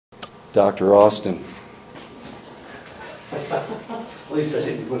Dr. Austin. At least I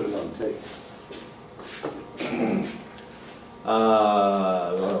didn't put it on tape.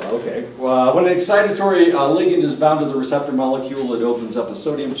 Okay. When an excitatory ligand is bound to the receptor molecule, it opens up a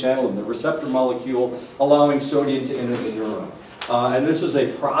sodium channel in the receptor molecule, allowing sodium to enter the neuron. And this is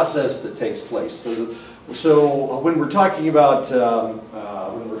a process that takes place. So when we're talking about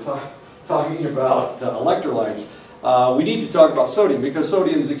electrolytes, we need to talk about sodium because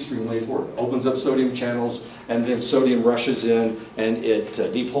sodium is extremely important. It opens up sodium channels, and then sodium rushes in and it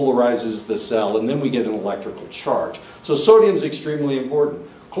depolarizes the cell, and then we get an electrical charge. So sodium is extremely important.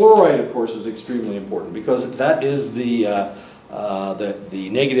 Chloride, of course, is extremely important because that is the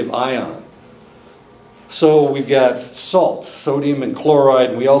negative ion. So we've got salt, sodium and chloride,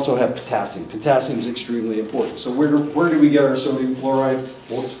 and we also have potassium. Potassium is extremely important. So where do we get our sodium chloride?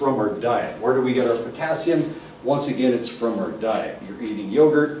 Well, it's from our diet. Where do we get our potassium? Once again, it's from our diet. You're eating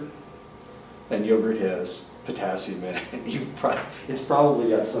yogurt, and yogurt has potassium in it. It's probably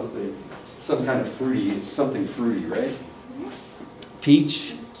got some kind of fruity. It's something fruity, right?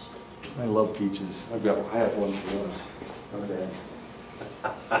 Peach. I love peaches. I have one for lunch. Okay.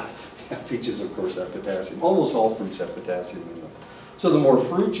 Peaches, of course, have potassium. Almost all fruits have potassium in them. So the more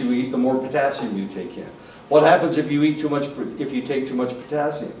fruit you eat, the more potassium you take in. What happens if you take too much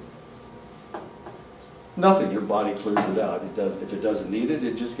potassium? Nothing. Your body clears it out. If it doesn't need it,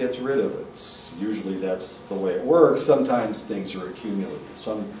 it just gets rid of it. Usually that's the way it works. Sometimes things are accumulated.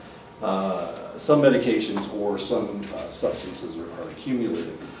 Some medications or some substances are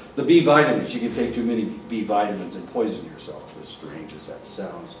accumulated. The B vitamins, you can take too many B vitamins and poison yourself, as strange as that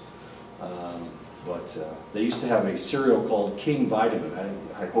sounds. But they used to have a cereal called King Vitamin.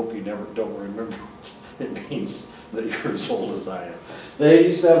 I hope you don't remember what it means that you're as old as I am. They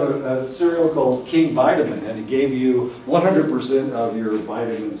used to have a cereal called King Vitamin, and it gave you 100% of your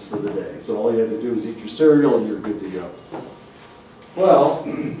vitamins for the day. So all you had to do is eat your cereal and you're good to go. Well,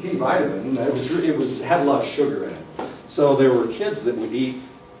 King Vitamin, had a lot of sugar in it. So there were kids that would eat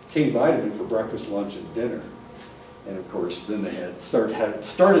King Vitamin for breakfast, lunch, and dinner. And of course, then they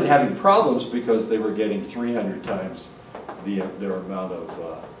started having problems because they were getting 300 times their amount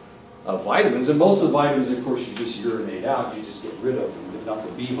of vitamins. And most of the vitamins, of course, you just urinate out. You just get rid of them. Not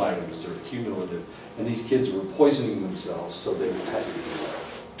the B vitamins, they're cumulative. And these kids were poisoning themselves, so they had to be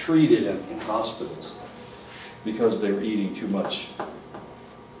treated in hospitals because they were eating too much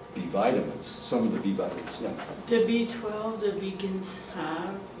B vitamins. Some of the B vitamins, yeah. The B12 the vegans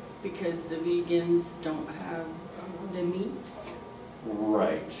have because the vegans don't have the meats.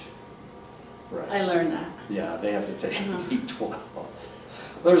 Right. Right. I learned that. Yeah, they have to take B12.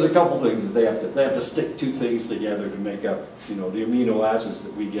 There's a couple things that they have to stick two things together to make up, the amino acids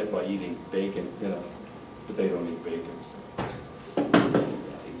that we get by eating bacon, but they don't eat bacon. So.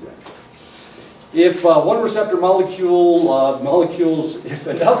 Yeah, exactly. If if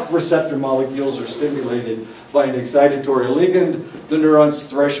enough receptor molecules are stimulated by an excitatory ligand, the neuron's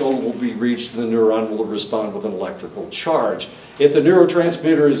threshold will be reached and the neuron will respond with an electrical charge. If the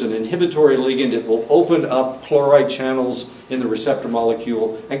neurotransmitter is an inhibitory ligand, it will open up chloride channels in the receptor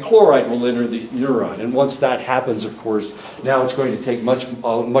molecule, and chloride will enter the neuron. And once that happens, of course, now it's going to take much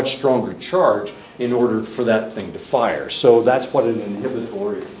stronger charge in order for that thing to fire. So that's what an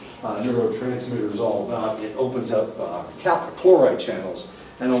inhibitory neurotransmitter is all about. It opens up chloride channels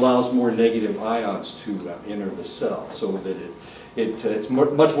and allows more negative ions to enter the cell, so that it's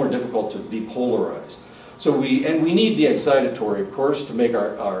much more difficult to depolarize. So we need the excitatory, of course, to make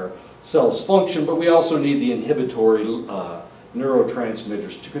our cells function, but we also need the inhibitory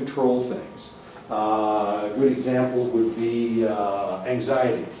neurotransmitters to control things. A good example would be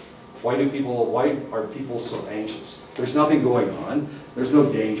anxiety. Why are people so anxious? There's nothing going on. There's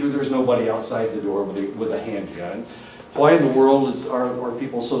no danger. There's nobody outside the door with a handgun. Why in the world are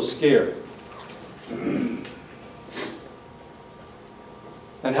people so scared? And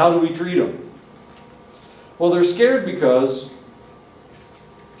how do we treat them? Well, they're scared because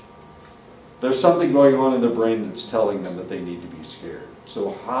there's something going on in their brain that's telling them that they need to be scared.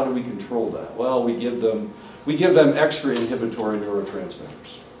 So how do we control that? Well, we give them extra inhibitory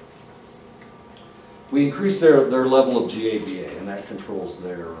neurotransmitters. We increase their level of GABA, and that controls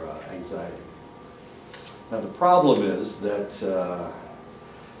their anxiety. Now the problem is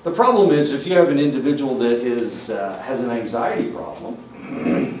if you have an individual that has an anxiety problem,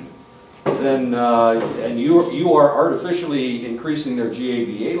 then and you are artificially increasing their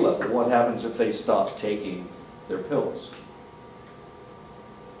GABA level, what happens if they stop taking their pills?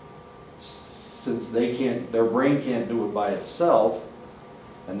 Since their brain can't do it by itself,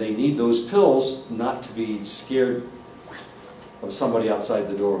 and they need those pills not to be scared of somebody outside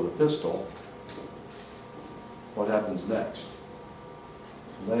the door with a pistol, what happens next?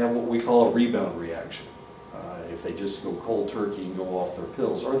 They have what we call a rebound reaction. If they just go cold turkey and go off their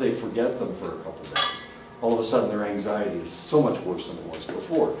pills, or they forget them for a couple days, all of a sudden their anxiety is so much worse than it was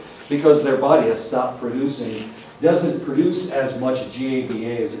before, because their body has stopped producing, doesn't produce as much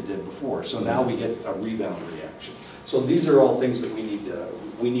GABA as it did before. So now we get a rebound reaction. So these are all things that we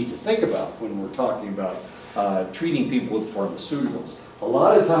need to think about when we're talking about treating people with pharmaceuticals. A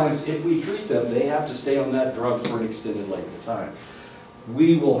lot of times, if we treat them, they have to stay on that drug for an extended length of time.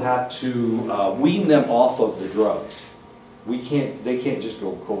 We will have to wean them off of the drugs. They can't just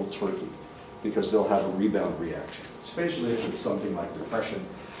go cold turkey, because they'll have a rebound reaction, especially if it's something like depression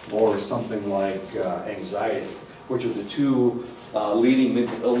or something like anxiety, which are the two leading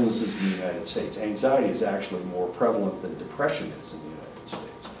mental illnesses in the United States. Anxiety is actually more prevalent than depression is in the United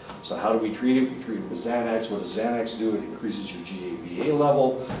States. So how do we treat it? We treat it with Xanax. What does Xanax do? It increases your GABA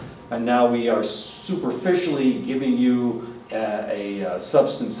level. And now we are superficially giving you a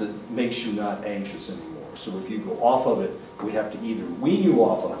substance that makes you not anxious anymore. So if you go off of it, we have to either wean you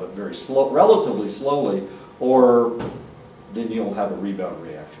off of it very slow, relatively slowly, or then you'll have a rebound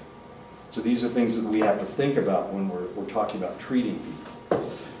reaction. So these are things that we have to think about when we're talking about treating people.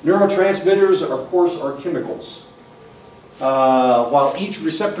 Neurotransmitters, of course, are chemicals. While each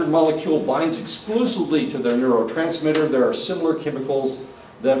receptor molecule binds exclusively to their neurotransmitter, there are similar chemicals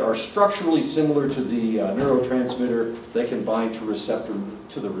that are structurally similar to the neurotransmitter that can bind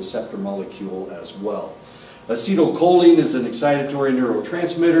to the receptor molecule as well. Acetylcholine is an excitatory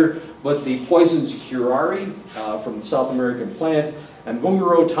neurotransmitter, but the poisons curare from the South American plant and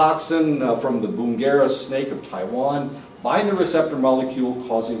bungarotoxin from the Bungarra snake of Taiwan bind the receptor molecule,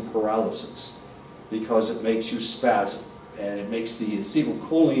 causing paralysis because it makes you spasm. And it makes the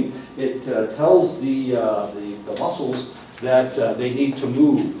acetylcholine, it tells the muscles that they need to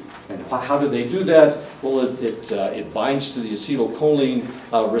move. And how do they do that? Well, it binds to the acetylcholine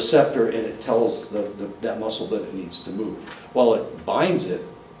receptor, and it tells that muscle that it needs to move. Well, it binds it,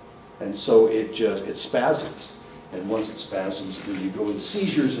 and so it spasms. And once it spasms, then you go into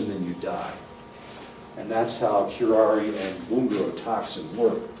seizures, and then you die. And that's how curare and bungarotoxin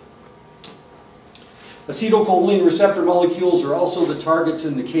work. Acetylcholine receptor molecules are also the targets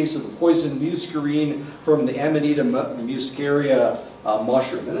in the case of the poison muscarine from the Amanita muscaria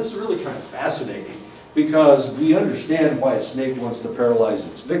mushroom. And this is really kind of fascinating, because we understand why a snake wants to paralyze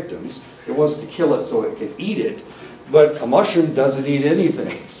its victims. It wants to kill it so it can eat it, but a mushroom doesn't eat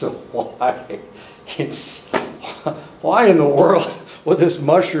anything. So why in the world would this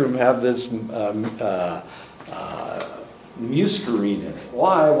mushroom have this muscarine in it?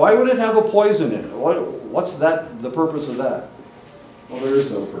 Why would it have a poison in it? What's the purpose of that? Well, there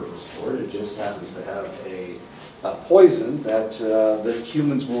is no purpose for it. It just happens to have a poison that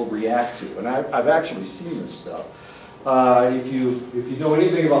humans will react to. And I've actually seen this stuff. If you know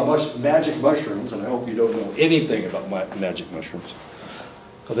anything about magic mushrooms, and I hope you don't know anything about magic mushrooms,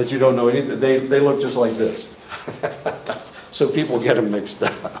 or that you don't know anything, they look just like this. So people get them mixed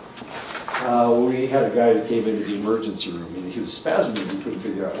up. We had a guy that came into the emergency room, and he was spasming. We couldn't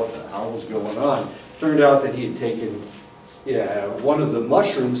figure out what the hell was going on. Turned out that he had taken one of the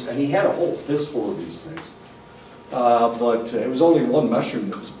mushrooms, and he had a whole fistful of these things. But it was only one mushroom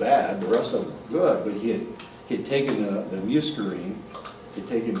that was bad. The rest of them were good. But he had taken the muscarine.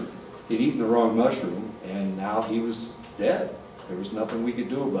 He'd eaten the wrong mushroom, and now he was dead. There was nothing we could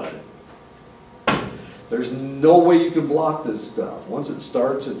do about it. There's no way you can block this stuff. Once it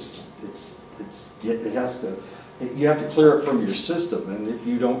starts, you have to clear it from your system, and if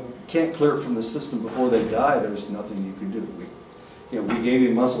you can't clear it from the system before they die, there's nothing you can do. We gave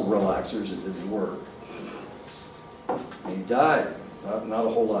him muscle relaxers, it didn't work. And he died. Not a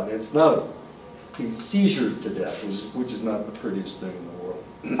whole lot. He seizured to death, which is not the prettiest thing in the world.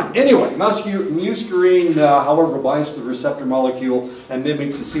 Anyway, muscarine, however, binds to the receptor molecule and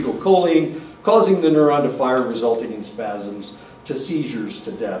mimics acetylcholine, causing the neuron to fire, resulting in spasms to seizures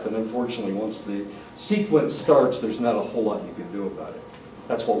to death. And unfortunately, once the sequence starts, there's not a whole lot you can do about it.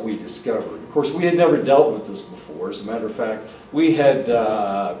 That's what we discovered. Of course, we had never dealt with this before. As a matter of fact, we had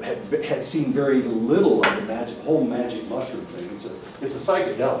seen very little of the whole magic mushroom thing. It's a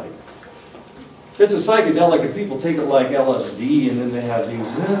psychedelic. It's a psychedelic, and people take it like LSD, and then they have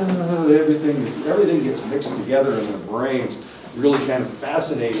these, everything gets mixed together in their brains. Really kind of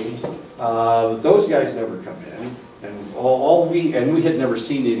fascinating. Those guys never come in, and we had never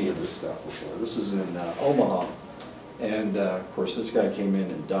seen any of this stuff before. This is in Omaha, and of course this guy came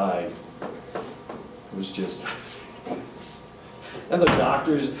in and died. It was just And the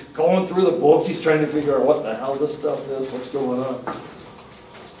doctor's going through the books, he's trying to figure out what the hell this stuff is, what's going on.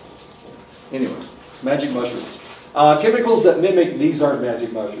 Anyway, magic mushrooms. Chemicals that mimic, these aren't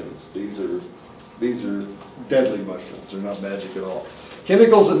magic mushrooms. These are deadly mushrooms, they're not magic at all.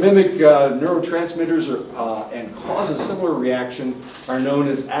 Chemicals that mimic neurotransmitters and cause a similar reaction are known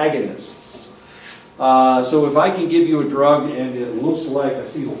as agonists. So if I can give you a drug and it looks like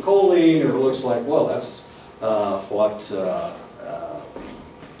acetylcholine, or it looks like, well, that's what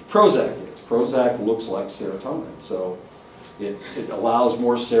Prozac is. Prozac looks like serotonin, so it allows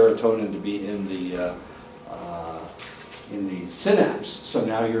more serotonin to be in the synapse, so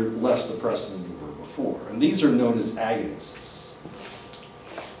now you're less depressed than you were before. And these are known as agonists.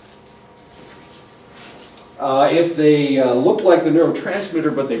 If they look like the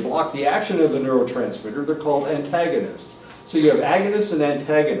neurotransmitter but they block the action of the neurotransmitter, they're called antagonists. So you have agonists and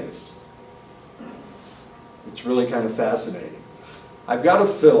antagonists. It's really kind of fascinating. I've got a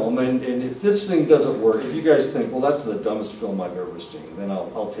film, and if this thing doesn't work, if you guys think, well, that's the dumbest film I've ever seen, then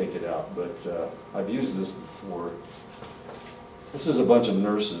I'll take it out. But I've used this before. This is a bunch of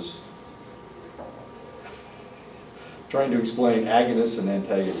nurses trying to explain agonists and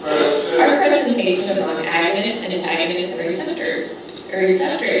antagonists. Our presentation is on agonists and antagonists and receptors. A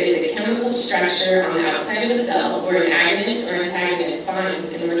receptor is a chemical structure on the outside of a cell where an agonist or antagonist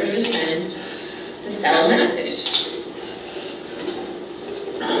binds in order to send the cell message.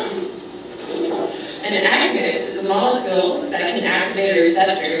 An agonist is a molecule that can activate a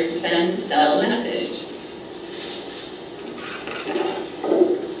receptor to send the cell a message.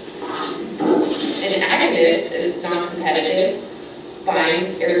 An agonist is non-competitive,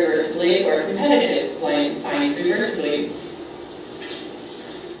 binds irreversibly, or competitive, binds reversibly.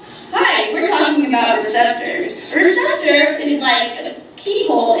 Hi, we're talking about receptors. A receptor is like a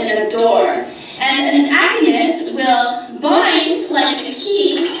keyhole in a door. And an agonist will bind like a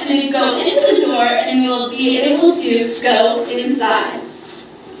key and then go into the door and will be able to go inside.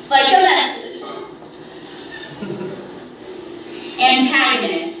 Like a message.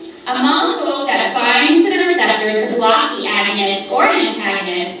 Antagonist. A molecule that binds to the receptor to block the agonist or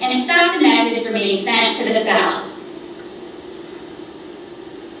antagonist and stop the message from being sent to the cell.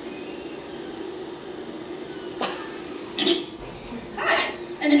 Hi.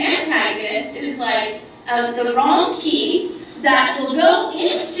 An antagonist is like the wrong key that will go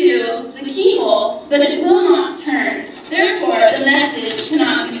into the keyhole, but it will not turn. Therefore, the message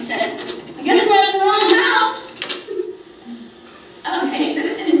cannot be sent. I guess we're in the wrong house. Okay,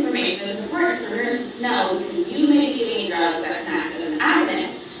 this information is important for nurses to know because you may be giving drugs that can act as an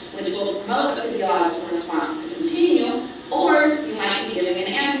agonist, which will promote a physiological response to continue, or you might be giving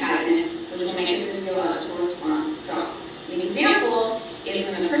an antagonist, which will make the physiological response stop. An example is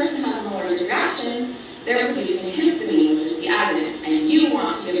when a person has an allergic reaction, they're producing histamine, which is the agonist, and you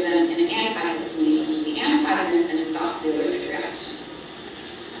want to give them an antihistamine, which is the antagonist, and it stops the allergic reaction.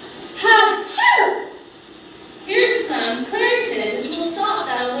 Achoo! Here's some Claritin, which will stop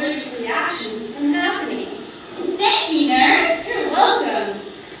that allergic reaction from happening. Thank you, nurse. You're welcome.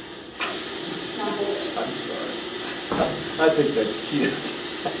 I'm sorry. I think that's cute.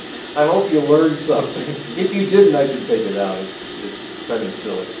 I hope you learned something. If you didn't, I can take it out. It's kind of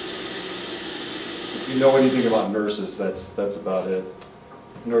silly. If you know anything about nurses, that's about it.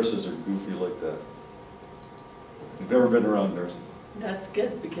 Nurses are goofy like that. If you've ever been around nurses. That's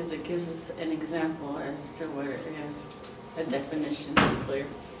good because it gives us an example as to what it is. A definition is clear.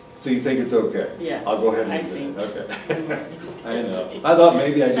 So you think it's okay? Yes. I'll go ahead and do it. Okay. I know. I thought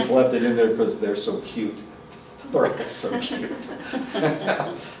maybe I just left it in there because they're so cute. They're all so cute.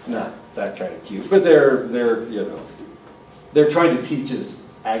 Not that kind of cute, but they're you know, they're trying to teach us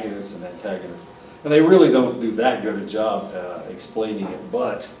agonists and antagonists, and they really don't do that good a job explaining it.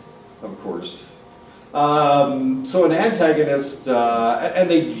 But of course, so an antagonist, and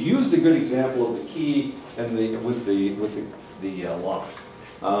they used a good example of the key and with the lock.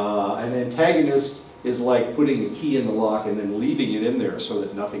 An antagonist is like putting a key in the lock and then leaving it in there so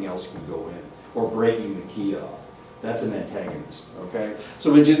that nothing else can go in, or breaking the key off. That's an antagonist, okay?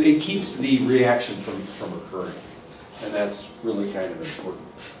 So it keeps the reaction from occurring, and that's really kind of important.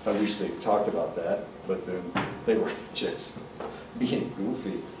 I wish they talked about that, but then they were just being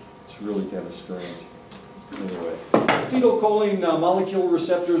goofy. It's really kind of strange. Anyway, acetylcholine molecule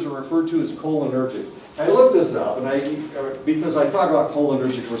receptors are referred to as cholinergic. I looked this up, and because I talk about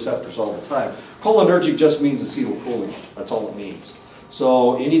cholinergic receptors all the time. Cholinergic just means acetylcholine. That's all it means.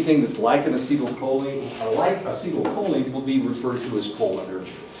 So anything that's like an acetylcholine, will be referred to as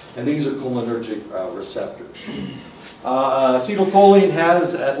cholinergic. And these are cholinergic receptors. Acetylcholine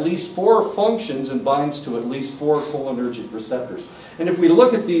has at least 4 functions and binds to at least 4 cholinergic receptors. And if we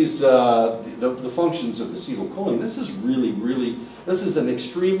look at these, the functions of acetylcholine, this is an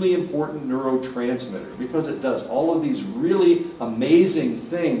extremely important neurotransmitter because it does all of these really amazing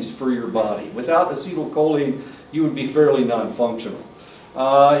things for your body. Without acetylcholine, you would be fairly non-functional.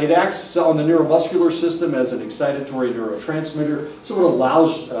 It acts on the neuromuscular system as an excitatory neurotransmitter, so it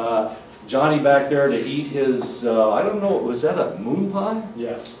allows Johnny back there to eat his, I don't know, was that a moon pie?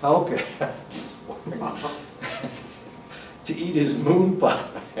 Yeah. Okay. To eat his moon pie.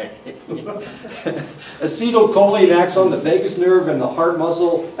 Acetylcholine acts on the vagus nerve and the heart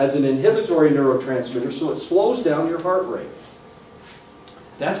muscle as an inhibitory neurotransmitter, so it slows down your heart rate.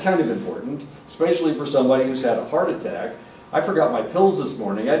 That's kind of important, especially for somebody who's had a heart attack. I forgot my pills this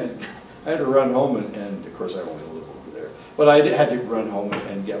morning. I had to run home and of course I only live over there, but I had to run home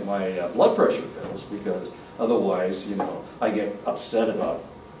and get my blood pressure pills because otherwise, you know, I get upset about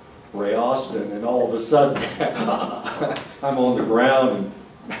Ray Austin and all of a sudden I'm on the ground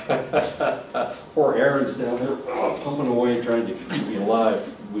and poor Aaron's down there pumping away trying to keep me alive.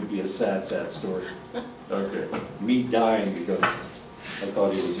 It would be a sad, sad story. Okay, me dying because I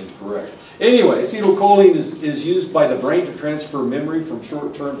thought he was incorrect. Anyway, acetylcholine is used by the brain to transfer memory from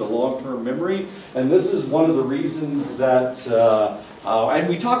short-term to long-term memory. And this is one of the reasons that, and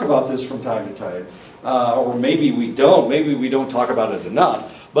we talk about this from time to time, or maybe we don't talk about it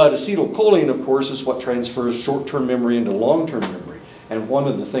enough. But acetylcholine, of course, is what transfers short-term memory into long-term memory. And one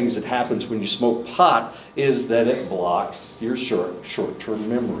of the things that happens when you smoke pot is that it blocks your short-term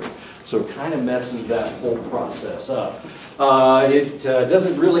memory. So it kind of messes that whole process up. It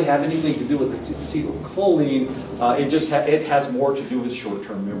doesn't really have anything to do with acetylcholine. It has more to do with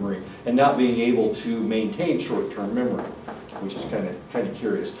short-term memory and not being able to maintain short-term memory, which is kind of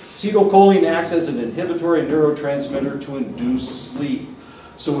curious. Acetylcholine acts as an inhibitory neurotransmitter to induce sleep.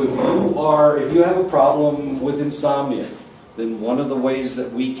 So if you have a problem with insomnia, then one of the ways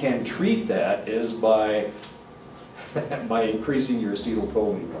that we can treat that is by increasing your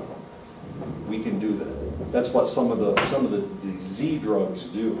acetylcholine level. We can do that. That's what some of the Z drugs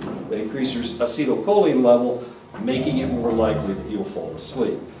do. They increase your acetylcholine level, making it more likely that you'll fall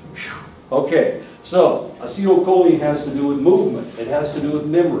asleep. Whew. Okay, so acetylcholine has to do with movement. It has to do with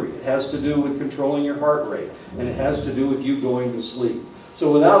memory. It has to do with controlling your heart rate. And it has to do with you going to sleep.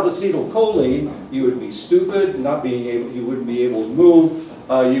 So without acetylcholine, you would be stupid, you wouldn't be able to move,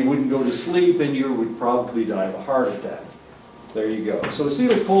 you wouldn't go to sleep, and you would probably die of a heart attack. There you go. So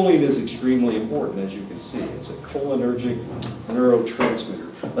acetylcholine is extremely important, as you can see. It's a cholinergic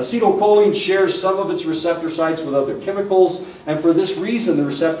neurotransmitter. Acetylcholine shares some of its receptor sites with other chemicals, and for this reason, the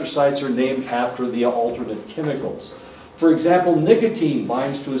receptor sites are named after the alternate chemicals. For example, nicotine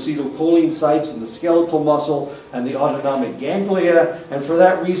binds to acetylcholine sites in the skeletal muscle and the autonomic ganglia, and for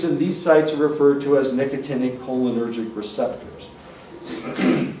that reason, these sites are referred to as nicotinic cholinergic receptors.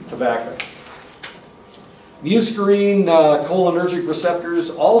 Tobacco. Muscarine cholinergic receptors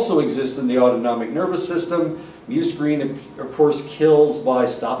also exist in the autonomic nervous system. Muscarine, of course, kills by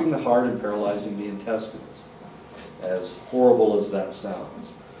stopping the heart and paralyzing the intestines, as horrible as that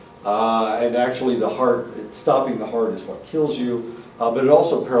sounds. And actually, stopping the heart is what kills you, but it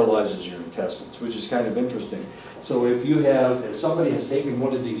also paralyzes your intestines, which is kind of interesting. So if somebody has taken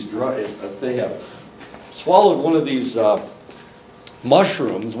one of these drugs, if they have swallowed one of these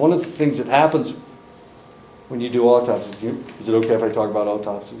mushrooms, one of the things that happens when you do autopsies, is it okay if I talk about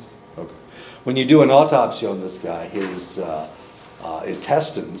autopsies? Okay. When you do an autopsy on this guy, his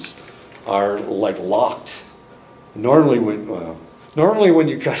intestines are like locked. Normally when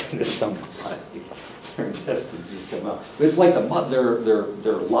you cut into somebody, their intestines just come out. But it's like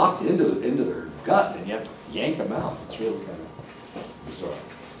they're locked into their gut, and you have to yank them out. It's really kind of bizarre.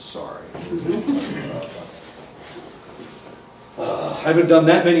 Sorry. I haven't done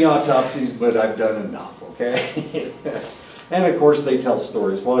that many autopsies, but I've done enough. Okay. And of course, they tell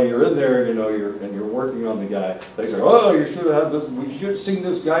stories while you're in there. You know, you're working on the guy. They say, "Oh, you should have had this. We should have seen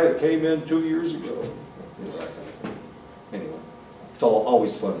this guy that came in 2 years ago." You know, that kind of thing. Anyway, it's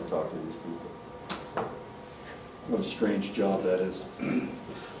always fun to talk to these people. What a strange job that is.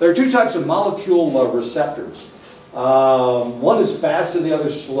 There are 2 types of molecule receptors. One is fast and the other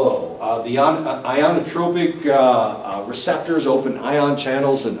is slow. The ionotropic receptors open ion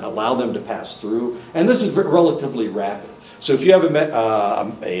channels and allow them to pass through. And this is relatively rapid. So if you have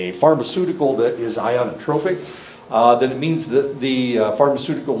a pharmaceutical that is ionotropic, then it means that the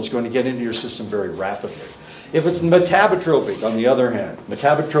pharmaceutical is going to get into your system very rapidly. If it's metabotropic, on the other hand,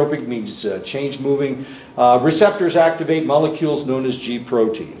 metabotropic means change-moving. Receptors activate molecules known as G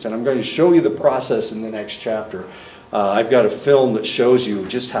proteins. And I'm going to show you the process in the next chapter. I've got a film that shows you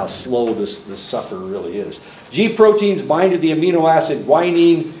just how slow this sucker really is. G proteins bind to the amino acid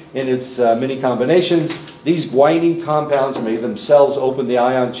guanine in its many combinations. These guanine compounds may themselves open the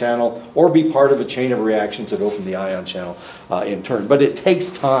ion channel or be part of a chain of reactions that open the ion channel in turn. But it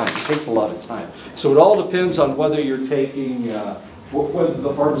takes time. It takes a lot of time. So it all depends on whether you're taking, whether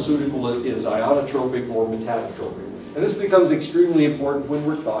the pharmaceutical is ionotropic or metabotropic. And this becomes extremely important when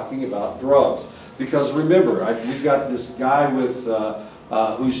we're talking about drugs. Because remember, we've got this guy with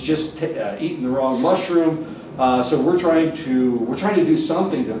who's just eaten the wrong mushroom. So we're trying to do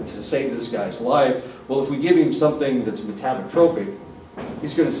something to save this guy's life. Well, if we give him something that's metabotropic,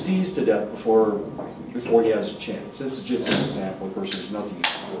 he's going to seize to death before he has a chance. This is just an example. Of course, there's nothing you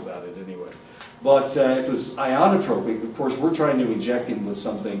can do about it anyway. But if it's ionotropic, of course, we're trying to inject him with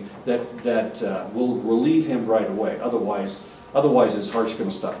something that will relieve him right away. Otherwise his heart's going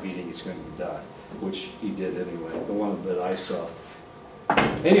to stop beating. He's going to die, which he did anyway. The one that I saw.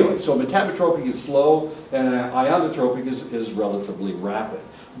 Anyway, so metabotropic is slow, and ionotropic is relatively rapid.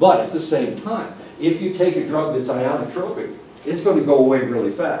 But at the same time, if you take a drug that's ionotropic, it's going to go away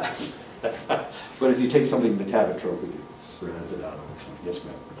really fast. But if you take something metabotropic, it spreads it out over time. Yes,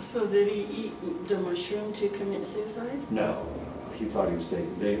 ma'am. So did he eat the mushroom to commit suicide? No. He thought he was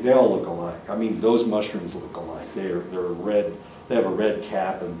taking. They all look alike. I mean, those mushrooms look alike. They're red. They have a red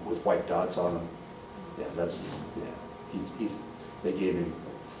cap and with white dots on them. Yeah, that's they gave him.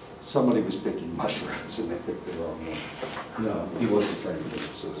 Somebody was picking mushrooms and they picked the wrong one. No, he wasn't trying to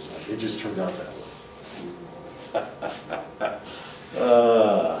commit suicide. It just turned out that way.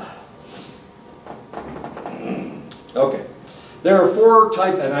 Okay. There are 4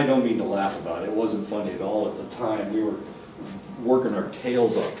 types, and I don't mean to laugh about it. It wasn't funny at all at the time. We were working our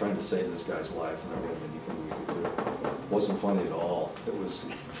tails off trying to save this guy's life, and there wasn't anything we could do. It wasn't funny at all. It was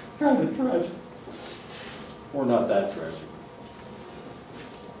kind of tragic. Or not that tragic.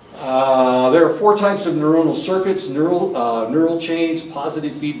 There are 4 types of neuronal circuits: neural chains,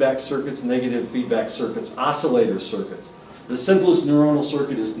 positive feedback circuits, negative feedback circuits, oscillator circuits. The simplest neuronal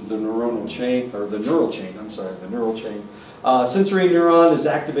circuit is the neural chain. Sensory neuron is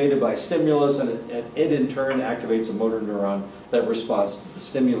activated by stimulus, and it in turn activates a motor neuron that responds to the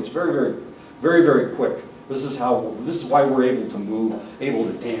stimulus very, very quick. This is why we're able to move, able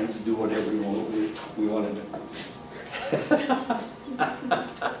to dance, do whatever we want to do.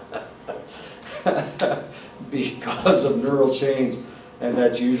 Because of neural chains, and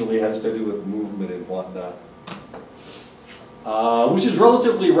that usually has to do with movement and whatnot. Which is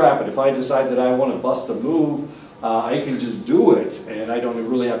relatively rapid. If I decide that I want to bust a move, I can just do it, and I don't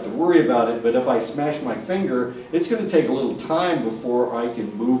really have to worry about it. But if I smash my finger, it's going to take a little time before I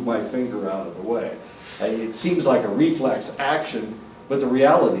can move my finger out of the way. It seems like a reflex action, but the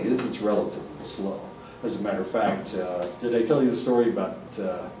reality is it's relatively slow. As a matter of fact, did I tell you the story about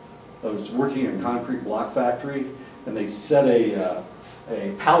I was working in a concrete block factory, and they set a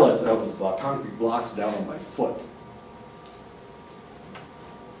pallet of concrete blocks down on my foot.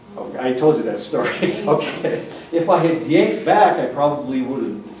 Okay, I told you that story. Okay, if I had yanked back, I probably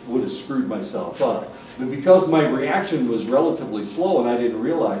would have screwed myself up. But because my reaction was relatively slow, and I didn't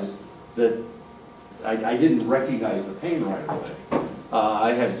realize that I didn't recognize the pain right away,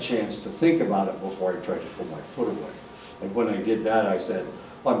 I had a chance to think about it before I tried to pull my foot away. And when I did that, I said,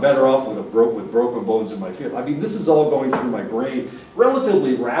 well, I'm better off with broken bones in my feet. I mean, this is all going through my brain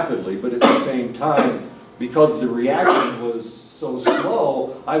relatively rapidly, but at the same time, because the reaction was so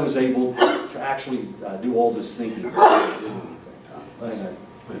slow, I was able to actually do all this thinking before I did anything.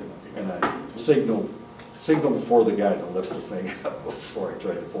 And I signaled for the guy to lift the thing up before I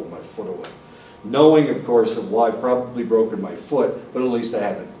tried to pull my foot away. Knowing, of course, that, well, I'd probably broken my foot, but at least I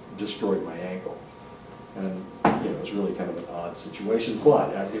haven't destroyed my ankle. And it was really kind of an odd situation,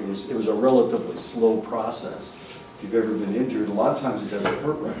 but it was a relatively slow process. If you've ever been injured, a lot of times it doesn't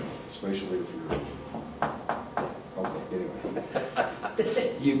hurt right away, especially if you're injured. Okay,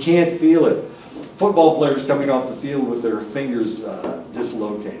 anyway. You can't feel it. Football players coming off the field with their fingers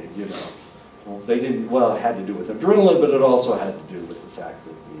dislocated, you know. Well, they didn't, well, it had to do with adrenaline, but it also had to do with the fact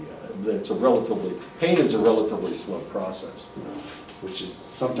that that it's pain is a relatively slow process, which is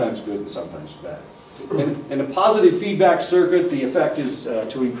sometimes good and sometimes bad. In a positive feedback circuit, the effect is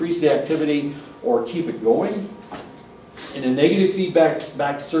to increase the activity or keep it going. In a negative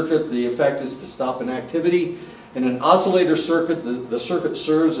feedback circuit, the effect is to stop an activity. In an oscillator circuit, the circuit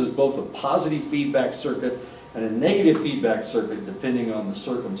serves as both a positive feedback circuit and a negative feedback circuit, depending on the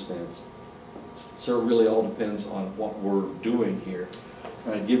circumstance. So it really all depends on what we're doing here.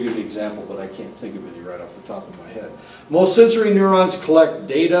 And I'd give you an example, but I can't think of any right off the top of my head. Most sensory neurons collect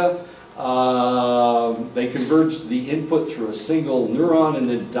data. They converge the input through a single neuron and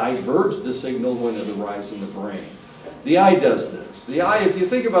then diverge the signal when it arrives in the brain. The eye does this. The eye, if you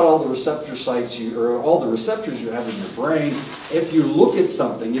think about all the receptor sites, or all the receptors you have in your brain, if you look at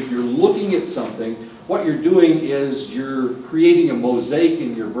something, if you're looking at something, what you're doing is you're creating a mosaic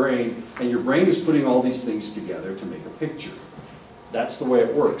in your brain, and your brain is putting all these things together to make a picture. That's the way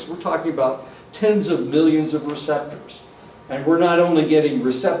it works. We're talking about tens of millions of receptors. And we're not only getting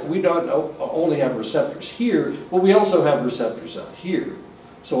we don't only have receptors here, but we also have receptors out here.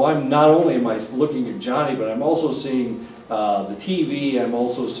 So I'm not only am I looking at Johnny, but I'm also seeing the TV. I'm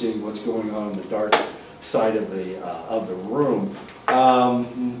also seeing what's going on in the dark side of the room.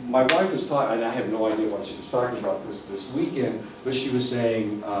 My wife was talking, and I have no idea why she was talking about this weekend, but she was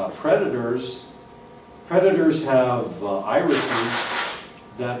saying predators have irises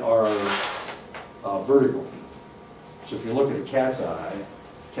that are vertical. So if you look at a cat's eye,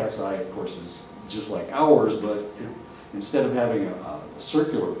 of course, is just like ours, but instead of having a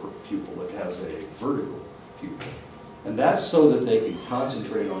circular pupil, it has a vertical pupil. And that's so that they can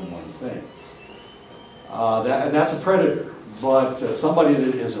concentrate on one thing. And that's a predator. But somebody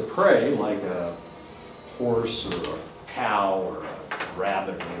that is a prey, like a horse or a cow or a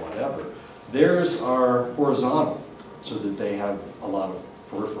rabbit or whatever, theirs are horizontal, so that they have a lot of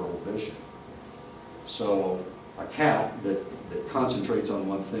peripheral vision. So a cat that concentrates on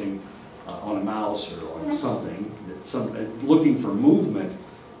one thing, on a mouse or on something, looking for movement,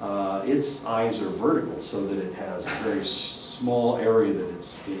 its eyes are vertical so that it has a very small area that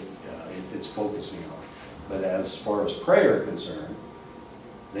it's focusing on. But as far as prey are concerned,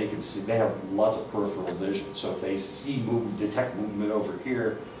 they can see, they have lots of peripheral vision. So if they see movement, detect movement over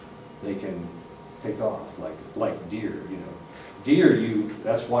here, they can take off, like deer, you know. Deer,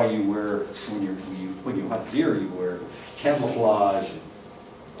 that's why you wear, when you hunt deer, you wear camouflage.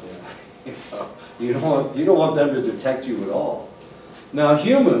 And, you don't want them to detect you at all. Now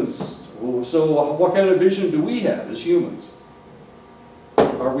humans, so what kind of vision do we have as humans?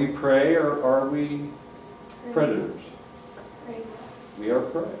 Are we prey or are we predators? Prey. We are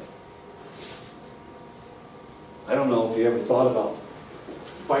prey. I don't know if you ever thought about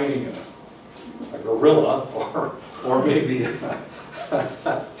fighting a gorilla or maybe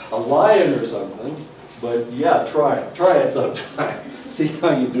a lion or something, but yeah, try it sometime. See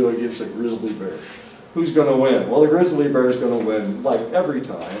how you do against a grizzly bear. Who's going to win? Well, the grizzly bear is going to win like every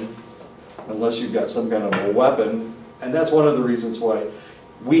time, unless you've got some kind of a weapon. And that's one of the reasons why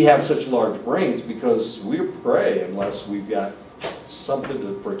we have such large brains, because we're prey unless we've got something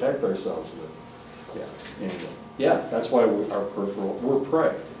to protect ourselves with. Yeah. Anyway, yeah, that's why we're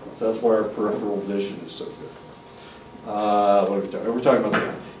prey. So that's why our peripheral vision is so good. What are we talking? We're talking about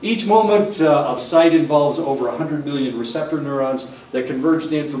that. Each moment of sight involves over 100 million receptor neurons that converge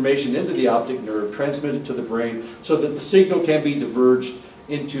the information into the optic nerve, transmitted to the brain, so that the signal can be diverged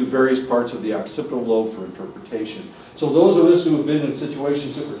into various parts of the occipital lobe for interpretation. So those of us who have been in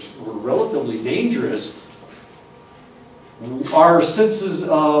situations that were relatively dangerous, our senses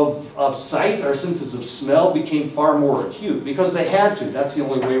of sight, our senses of smell became far more acute because they had to. That's the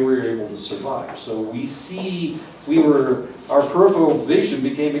only way we were able to survive. So our peripheral vision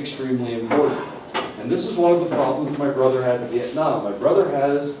became extremely important. And this is one of the problems my brother had in Vietnam. My brother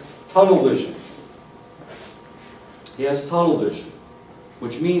has tunnel vision. He has tunnel vision,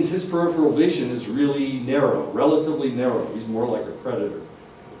 which means his peripheral vision is really narrow, relatively narrow. He's more like a predator.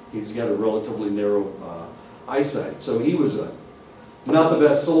 He's got a relatively narrow eyesight. So he was not the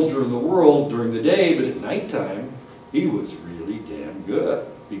best soldier in the world during the day, but at nighttime, he was really damn good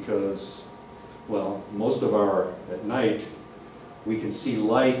because, well, at night, we can see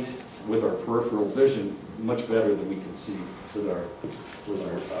light with our peripheral vision much better than we can see with our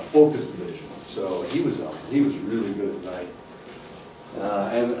focused vision. So he was really good at night.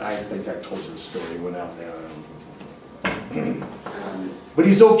 And I think I told you the story. He went out there. But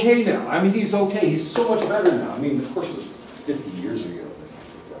he's okay now. I mean, he's okay. He's so much better now. I mean, of course, it was 50 years ago.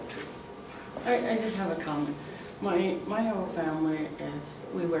 I just have a comment. My whole family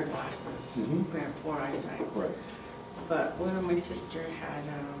we wear glasses. Mm-hmm. We have poor eyesight. Right. But one of my sister had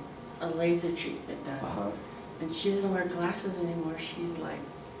a laser treatment done. And she doesn't wear glasses anymore. She's like,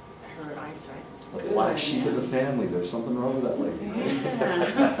 her eyesight's The good. black sheep of the family. There's something wrong with that lady.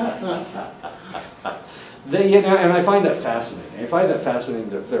 Yeah. And I find that fascinating. I find that fascinating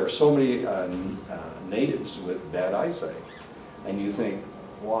that there are so many natives with bad eyesight. And you think,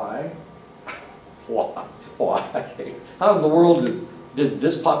 why? Why? How in the world did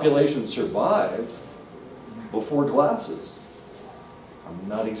this population survive before glasses? I'm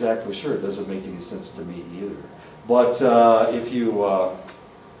not exactly sure. It doesn't make any sense to me either. But if you,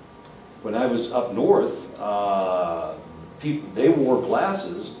 when I was up north, people, they wore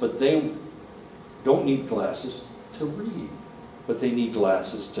glasses, but they don't need glasses to read. But they need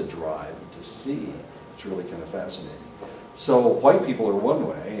glasses to drive and to see. It's really kind of fascinating. So white people are one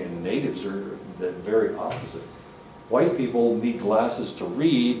way, and natives are the very opposite. White people need glasses to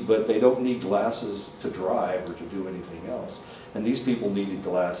read, but they don't need glasses to drive or to do anything else. And these people needed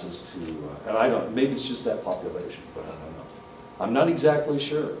glasses to, and I don't, maybe it's just that population, but I don't know. I'm not exactly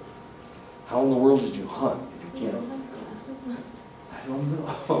sure. How in the world did you hunt if you can't? I don't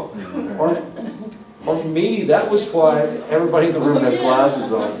know. Or maybe that was why everybody in the room has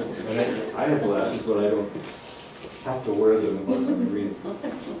glasses on. I have glasses, but I don't have to wear them unless I'm reading.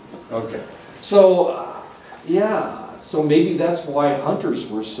 Okay. So, yeah, so maybe that's why hunters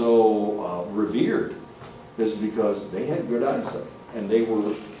were so revered, is because they had good eyesight, and they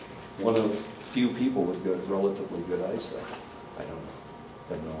were one of few people with good, relatively good eyesight. I don't know.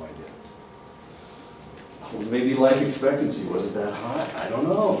 I have no idea. Well, maybe life expectancy wasn't that high. I don't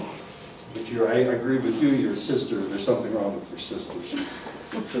know. But I agree with you, your sister, there's something wrong with your sister. She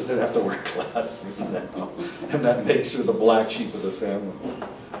doesn't have to wear glasses now. And that makes her the black sheep of the family.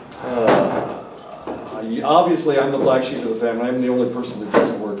 Obviously, I'm the black sheep of the family. I'm the only person that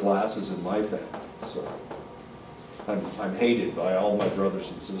doesn't wear glasses in my family. So I'm hated by all my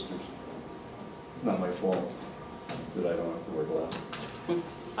brothers and sisters. It's not my fault that I don't have to wear glasses.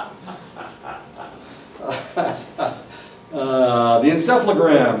 The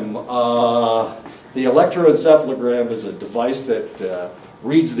encephalogram. The electroencephalogram is a device that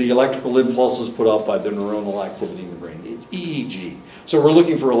reads the electrical impulses put out by the neuronal activity in the brain. It's EEG. So we're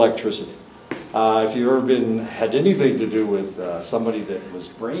looking for electricity. If you've ever had anything to do with somebody that was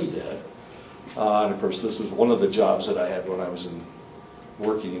brain dead, and of course this was one of the jobs that I had when I was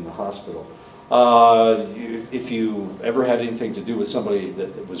working in the hospital. If you ever had anything to do with somebody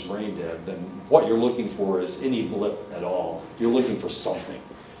that was brain dead, then what you're looking for is any blip at all. You're looking for something.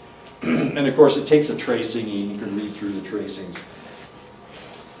 And of course it takes a tracing, and you can read through the tracings.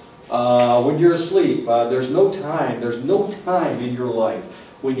 When you're asleep, there's no time in your life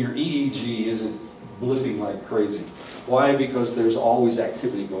when your EEG isn't blipping like crazy. Why? Because there's always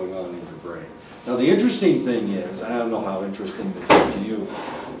activity going on in your brain. Now the interesting thing is, I don't know how interesting this is to you,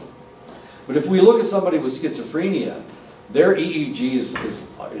 but if we look at somebody with schizophrenia, their EEG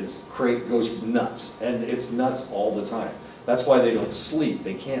goes nuts, and it's nuts all the time. That's why they don't sleep.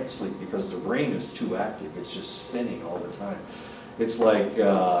 They can't sleep because their brain is too active. It's just spinning all the time. It's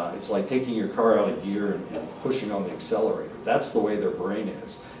like taking your car out of gear and pushing on the accelerator. That's the way their brain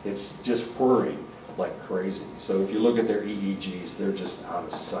is. It's just whirring like crazy. So if you look at their EEGs, they're just out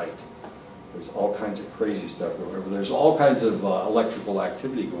of sight. There's all kinds of crazy stuff going on. There's all kinds of electrical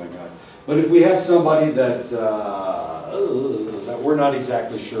activity going on. But if we have somebody that we're not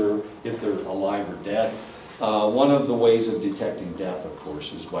exactly sure if they're alive or dead, one of the ways of detecting death, of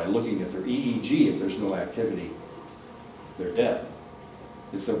course, is by looking at their EEG. If there's no activity, they're dead.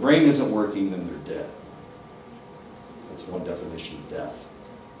 If their brain isn't working, then they're dead. That's one definition of death.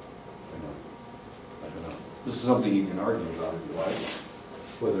 I don't know. This is something you can argue about if you like,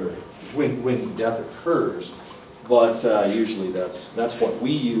 whether when death occurs, but usually that's what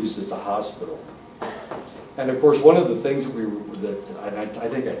we used at the hospital. And of course, one of the things that I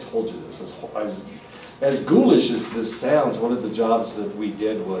think I told you this, as ghoulish as this sounds, one of the jobs that we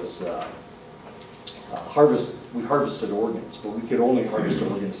did was we harvested organs, but we could only harvest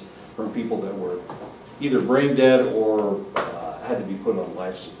organs from people that were either brain dead or had to be put on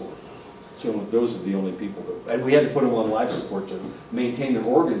life support. So those are the only people that, and we had to put them on life support to maintain their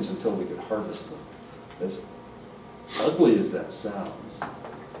organs until we could harvest them. As ugly as that sounds,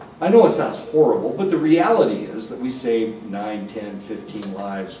 I know it sounds horrible, but the reality is that we saved 9, 10, 15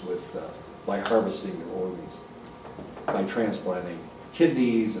 lives by harvesting their organs, by transplanting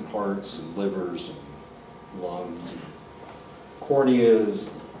kidneys and hearts and livers and lungs, and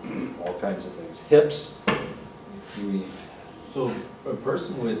corneas, all kinds of things, hips. So a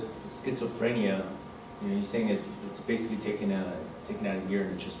person with schizophrenia, you're saying it's basically taken out of gear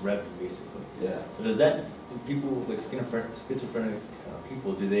and it's just revving basically. Yeah. So does that, people like schizophrenic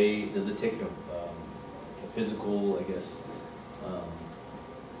people, does it take a physical, I guess,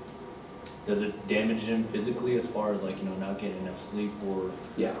 does it damage them physically as far as like, not getting enough sleep or,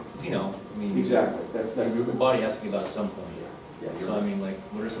 yeah, I mean, exactly. That's your body has to give out at some point. Yeah, so I mean, like,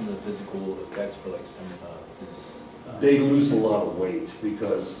 what are some of the physical effects for like some they lose a lot of weight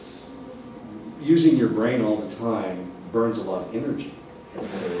because using your brain all the time burns a lot of energy. And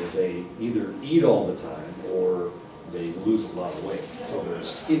so they either eat all the time or they lose a lot of weight. So they're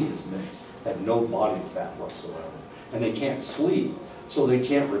skinny as minks, have no body fat whatsoever. And they can't sleep, so they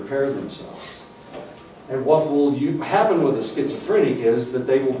can't repair themselves. And what will happen with a schizophrenic is that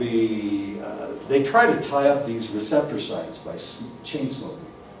they will be, they try to tie up these receptor sites by chain smoking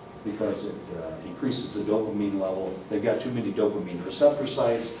because it increases the dopamine level. They've got too many dopamine receptor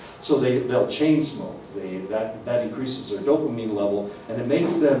sites, so they'll chain smoke. That increases their dopamine level and it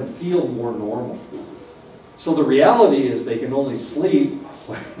makes them feel more normal. So the reality is they can only sleep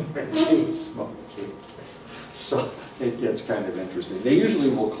when they're chain smoking. So it gets kind of interesting. They usually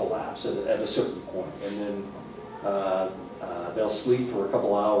will collapse at a certain point, and then they'll sleep for a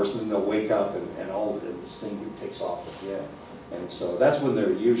couple hours, and then they'll wake up, and all this thing takes off again. And so that's when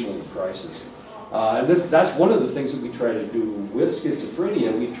they're usually in crisis. And that's one of the things that we try to do with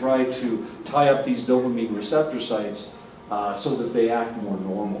schizophrenia. We try to tie up these dopamine receptor sites so that they act more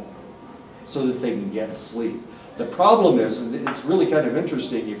normal, so that they can get sleep. The problem is, and it's really kind of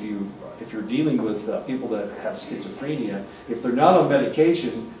interesting if you're dealing with people that have schizophrenia, if they're not on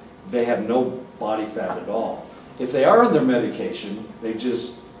medication, they have no body fat at all. If they are on their medication, they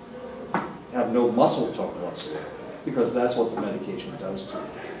just have no muscle tone whatsoever, because that's what the medication does to them.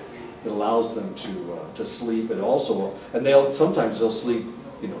 It allows them to sleep, and also, and sometimes they'll sleep,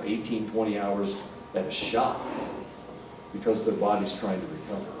 18, 20 hours at a shot, because their body's trying to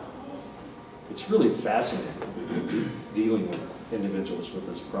recover. It's really fascinating dealing with individuals with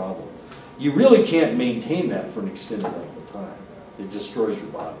this problem. You really can't maintain that for an extended length of time. It destroys your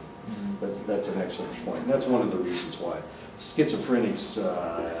body. That's an excellent point. And that's one of the reasons why schizophrenics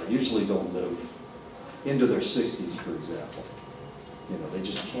usually don't live into their 60s, for example. They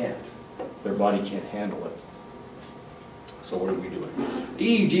just can't. Their body can't handle it. So what are we doing?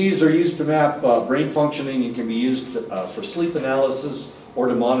 EEGs are used to map brain functioning and can be used for sleep analysis or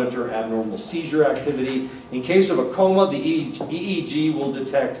to monitor abnormal seizure activity. In case of a coma, the EEG will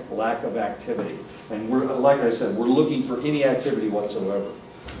detect lack of activity. And like I said, we're looking for any activity whatsoever.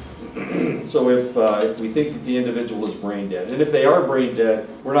 So if we think that the individual is brain dead, and if they are brain dead,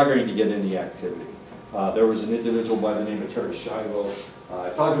 we're not going to get any activity. There was an individual by the name of Terry Schiavo.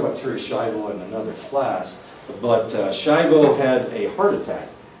 I talked about Terry Schiavo in another class, but Schiavo had a heart attack,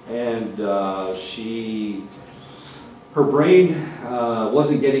 and her brain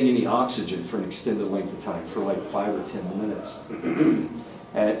wasn't getting any oxygen for an extended length of time, for like 5 or 10 minutes.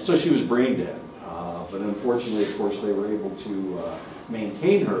 And so she was brain dead. But unfortunately, of course, they were able to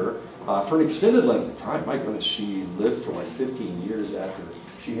maintain her for an extended length of time. My goodness, she lived for like 15 years after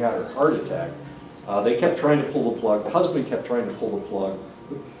she had her heart attack. They kept trying to pull the plug. The husband kept trying to pull the plug.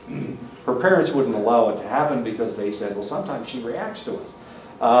 Her parents wouldn't allow it to happen because they said, well, sometimes she reacts to us.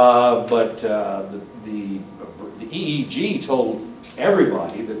 But the EEG told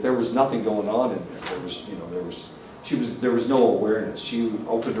everybody that there was nothing going on in there. There was no awareness. She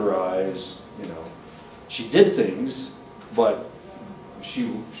opened her eyes, She did things, but it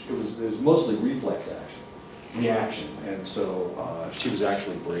was mostly reflex reaction, and so she was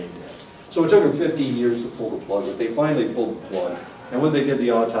actually brain dead. So it took them 15 years to pull the plug, but they finally pulled the plug. And when they did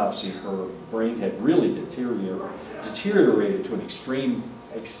the autopsy, her brain had really deteriorated to an extreme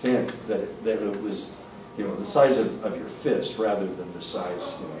extent that it was, the size of your fist rather than the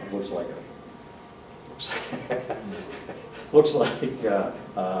size, it looks like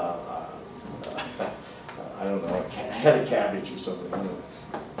I don't know, a head of cabbage or something. I don't know.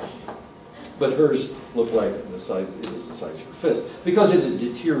 But hers looked like it was the size of your fist because it had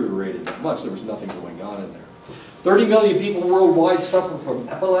deteriorated that much. There was nothing going on in there. 30 million people worldwide suffer from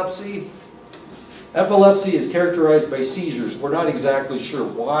epilepsy. Epilepsy is characterized by seizures. We're not exactly sure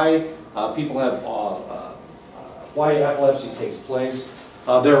why people have why epilepsy takes place.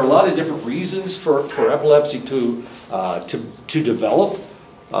 There are a lot of different reasons for epilepsy to develop.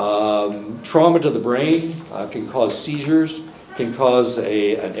 Trauma to the brain can cause seizures, can cause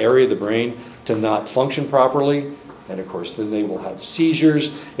an area of the brain to not function properly, and of course then they will have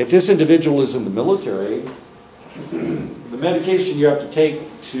seizures. If this individual is in the military, the medication you have to take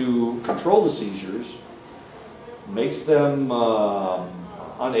to control the seizures makes them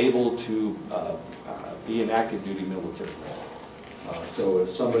unable to be an active duty military. So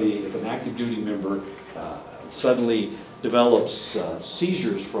if an active duty member suddenly develops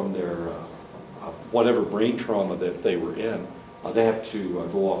seizures from their whatever brain trauma that they were in, they have to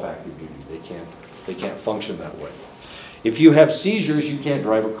go off active duty. They can't function that way. If you have seizures, you can't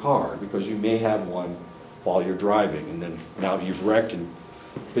drive a car because you may have one while you're driving, and then now you've wrecked and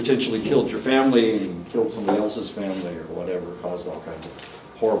potentially killed your family and killed somebody else's family or whatever, caused all kinds of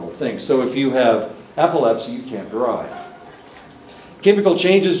horrible things. So if you have epilepsy, you can't drive. Chemical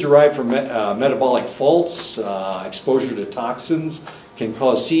changes derived from metabolic faults, exposure to toxins can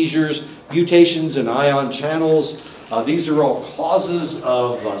cause seizures, mutations in ion channels. These are all causes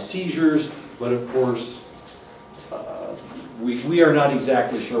of seizures, but of course, we are not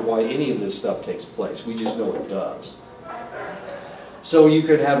exactly sure why any of this stuff takes place. We just know it does. So you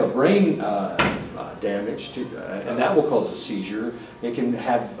could have a brain damage, and that will cause a seizure. It can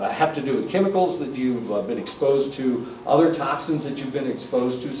have to do with chemicals that you've been exposed to, other toxins that you've been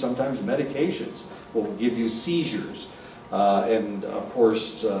exposed to, sometimes medications will give you seizures. And of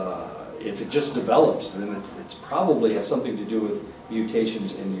course, if it just develops, then it probably has something to do with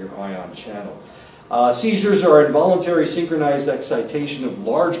mutations in your ion channel. Seizures are involuntary synchronized excitation of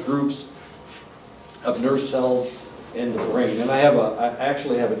large groups of nerve cells in the brain. And I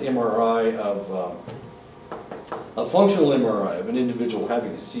actually have an MRI of a functional MRI of an individual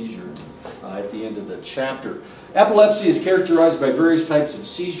having a seizure at the end of the chapter. Epilepsy is characterized by various types of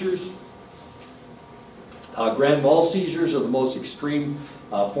seizures. Grand mal seizures are the most extreme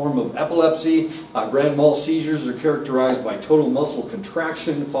form of epilepsy. Grand mal seizures are characterized by total muscle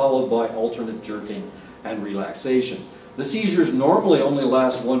contraction followed by alternate jerking and relaxation. The seizures normally only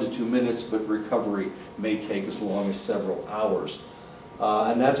last 1 to 2 minutes, but recovery may take as long as several hours.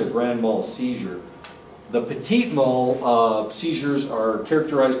 And that's a grand mal seizure. The petit mal seizures are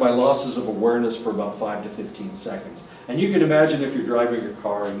characterized by losses of awareness for about 5 to 15 seconds. And you can imagine if you're driving your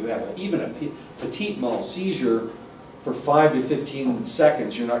car and you have even a petit mal seizure for 5 to 15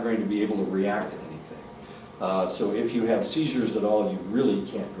 seconds, you're not going to be able to react to anything. So if you have seizures at all, you really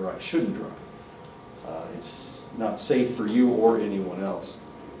can't drive, shouldn't drive. It's not safe for you or anyone else.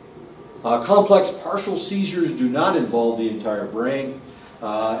 Complex partial seizures do not involve the entire brain.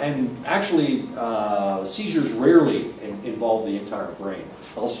 And actually, seizures rarely involve the entire brain.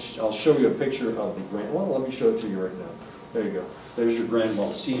 I'll show you a picture of the brain. Well, let me show it to you right now. There you go. There's your grand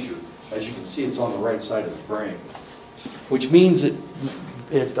mal seizure. As you can see, it's on the right side of the brain, which means it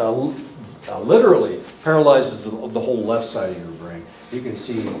literally paralyzes the whole left side of your brain. You can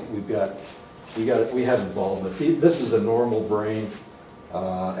see we have involvement. This is a normal brain,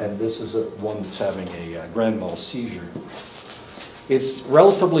 and this is one that's having a grand mal seizure. It's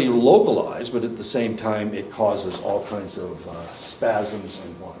relatively localized, but at the same time, it causes all kinds of spasms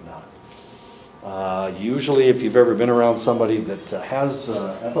and whatnot. Usually, if you've ever been around somebody that has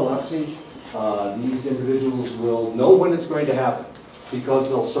epilepsy, these individuals will know when it's going to happen because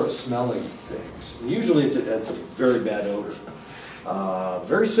they'll start smelling things. Usually, it's a very bad odor.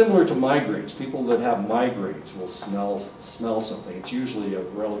 Very similar to migraines. People that have migraines will smell something. It's usually a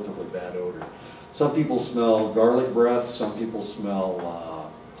relatively bad odor. Some people smell garlic breath. Some people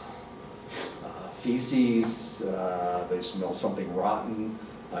smell feces. They smell something rotten.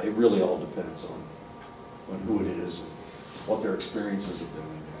 It really all depends on who it is and what their experiences of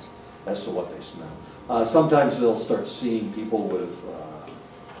doing is as to what they smell. Sometimes they'll start seeing people with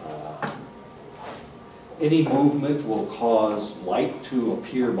any movement will cause light to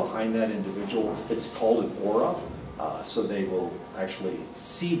appear behind that individual. It's called an aura. So they will actually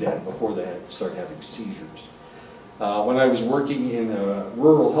see that before they start having seizures. When I was working in a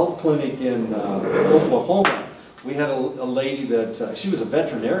rural health clinic in Oklahoma, we had a lady that, she was a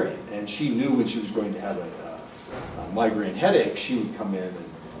veterinarian, and she knew when she was going to have a migraine headache, she would come in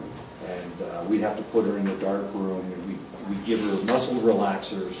and we'd have to put her in a dark room, and we'd give her muscle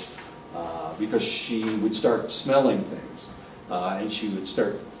relaxers because she would start smelling things. And she would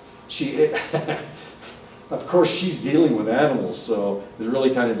start, of course, she's dealing with animals, so it's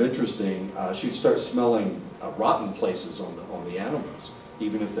really kind of interesting. She'd start smelling rotten places on the animals,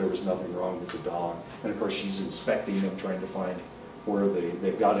 even if there was nothing wrong with the dog. And of course, she's inspecting them, trying to find where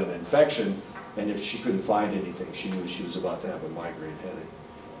they've got an infection. And if she couldn't find anything, she knew she was about to have a migraine headache.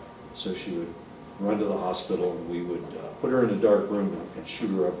 So she would run to the hospital, and we would put her in a dark room and shoot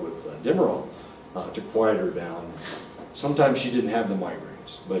her up with Demerol to quiet her down. Sometimes she didn't have the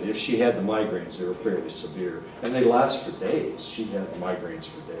migraines, but if she had the migraines, they were fairly severe. And they last for days. She had migraines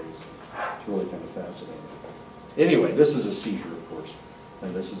for days. It's really kind of fascinating. Anyway, this is a seizure, of course,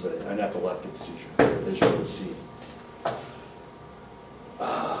 and this is an epileptic seizure, as you can see.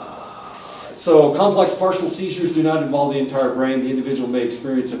 So complex partial seizures do not involve the entire brain. The individual may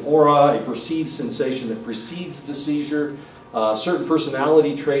experience an aura, a perceived sensation that precedes the seizure. Certain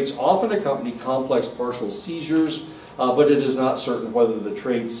personality traits often accompany complex partial seizures, but it is not certain whether the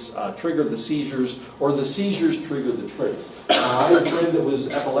traits trigger the seizures or the seizures trigger the traits. I had a friend that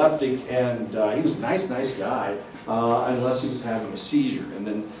was epileptic, and he was a nice guy, unless he was having a seizure. And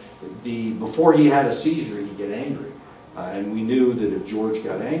then before he had a seizure, he'd get angry. And we knew that if George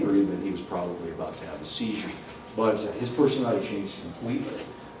got angry, then he was probably about to have a seizure. But his personality changed completely.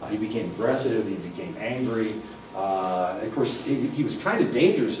 He became aggressive, he became angry. And of course, he was kind of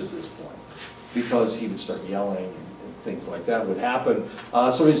dangerous at this point because he would start yelling and things like that would happen.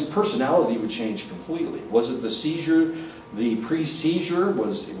 So his personality would change completely. Was it the seizure, the pre-seizure?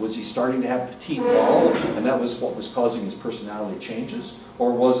 Was he starting to have petit mal, and that was what was causing his personality changes?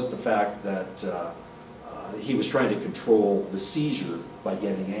 Or was it the fact that he was trying to control the seizure by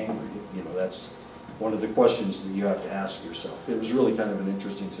getting angry? You know, that's one of the questions that you have to ask yourself. It was really kind of an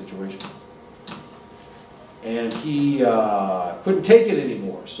interesting situation. And he couldn't take it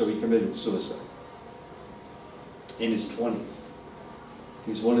anymore, so he committed suicide in his 20s.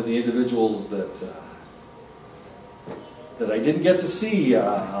 He's one of the individuals that I didn't get to see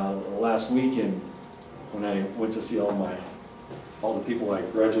last weekend when I went to see all the people I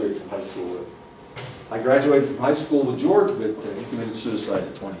graduated from high school with. I graduated from high school with George, but he committed suicide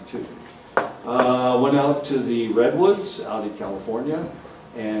at 22. Went out to the Redwoods out in California,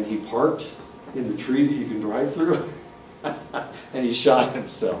 and he parked in the tree that you can drive through, and he shot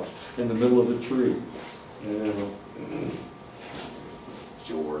himself in the middle of the tree. And,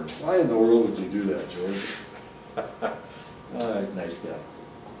 George, why in the world would you do that, George? Nice guy.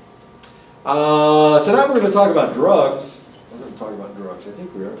 So now we're going to talk about drugs. We're going to talk about drugs. I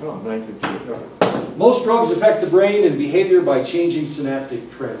think we are. Oh, 9:58. Most drugs affect the brain and behavior by changing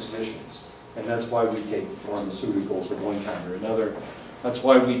synaptic transmissions. And that's why we take pharmaceuticals at one time or another. That's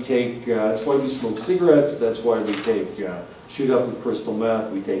why we take, that's why we smoke cigarettes. That's why we take, shoot up with crystal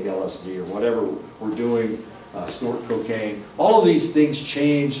meth. We take LSD or whatever we're doing, snort cocaine. All of these things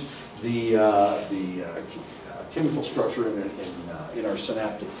change the chemical structure in our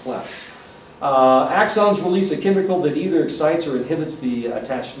synaptic clefts. Axons release a chemical that either excites or inhibits the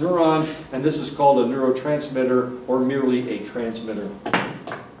attached neuron, and this is called a neurotransmitter or merely a transmitter.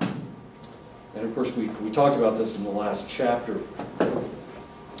 And of course, we talked about this in the last chapter.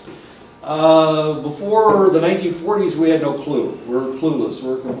 Before the 1940s, we had no clue. We're clueless.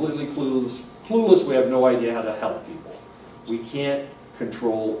 We're completely clueless. We have no idea how to help people. We can't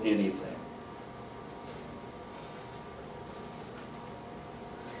control anything.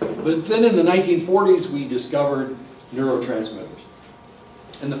 But then in the 1940s, we discovered neurotransmitters.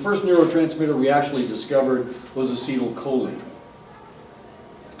 And the first neurotransmitter we actually discovered was acetylcholine,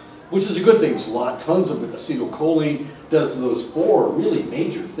 which is a good thing. There's tons of acetylcholine does those 4 really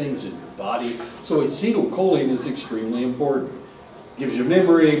major things in your body. So acetylcholine is extremely important. Gives you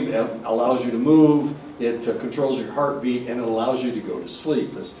memory, allows you to move, it controls your heartbeat, and it allows you to go to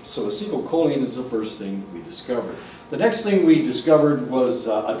sleep. So acetylcholine is the first thing we discovered. The next thing we discovered was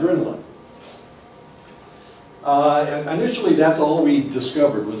adrenaline. Initially, that's all we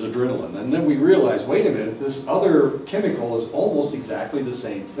discovered was adrenaline. And then we realized, wait a minute, this other chemical is almost exactly the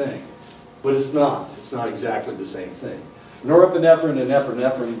same thing. But it's not. It's not exactly the same thing. Norepinephrine and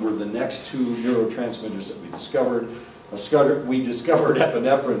epinephrine were the next 2 neurotransmitters that we discovered. We discovered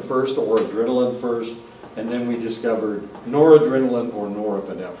epinephrine first, or adrenaline first, and then we discovered noradrenaline or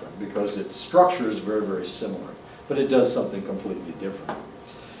norepinephrine because its structure is very, very similar, but it does something completely different.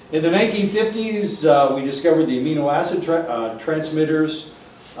 In the 1950s, we discovered the amino acid transmitters.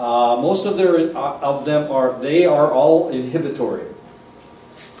 Most of them are all inhibitory.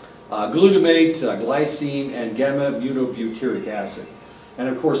 Glutamate, glycine, and gamma-aminobutyric acid. And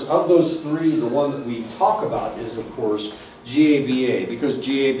of course, of those 3, the one that we talk about is, of course, GABA, because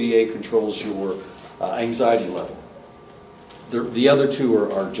GABA controls your anxiety level. The other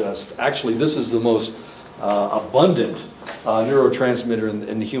 2 are just, actually, this is the most abundant neurotransmitter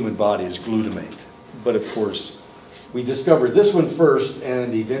in the human body is glutamate. But of course, we discovered this one first,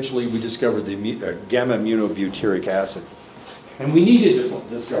 and eventually we discovered the gamma-aminobutyric acid. And we needed to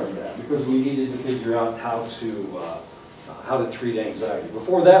discover that because we needed to figure out how to treat anxiety.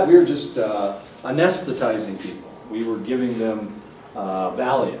 Before that, we were just anesthetizing people. We were giving them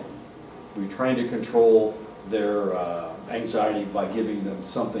Valium. We were trying to control their anxiety by giving them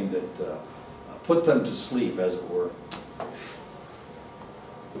something that put them to sleep, as it were.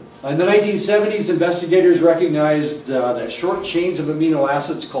 In the 1970s, investigators recognized that short chains of amino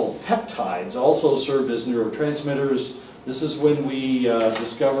acids called peptides also served as neurotransmitters. This is when we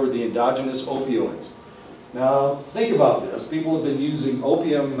discovered the endogenous opioids. Now, think about this. People have been using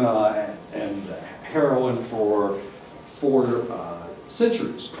opium and heroin for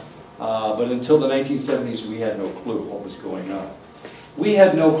centuries. But until the 1970s, we had no clue what was going on. We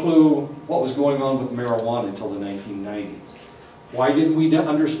had no clue what was going on with marijuana until the 1990s. Why didn't we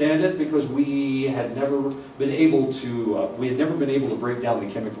understand it? Because we had never been able to break down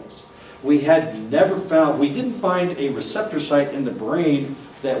the chemicals. we didn't find a receptor site in the brain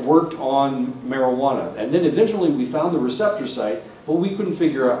that worked on marijuana. And then eventually we found the receptor site, but we couldn't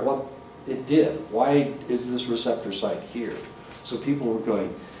figure out what it did. Why is this receptor site here? So people were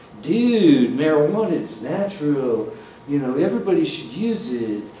going, dude, marijuana, it's natural. You know, everybody should use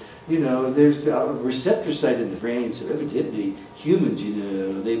it. You know, there's a receptor site in the brain, so evidently humans, you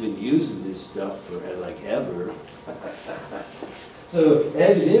know, they've been using this stuff for like ever. So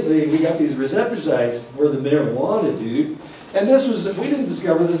evidently we got these receptor sites for the marijuana, dude. And we didn't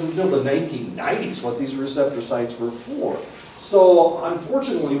discover this until the 1990s, what these receptor sites were for. So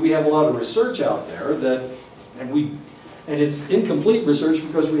unfortunately, we have a lot of research out there and it's incomplete research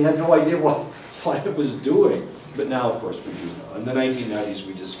because we had no idea what it was doing. But now, of course, we do know. In the 1990s,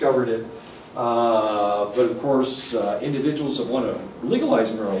 we discovered it. But of course, individuals that want to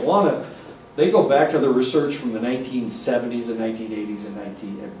legalize marijuana, they go back to the research from the 1970s and 1980s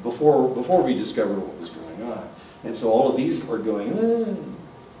and before we discovered what was going on. And so all of these are going,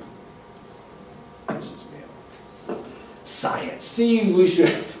 this is science. See, we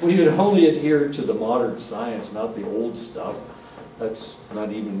should only adhere to the modern science, not the old stuff. That's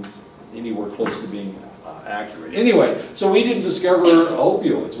not even anywhere close to being accurate. Anyway, so we didn't discover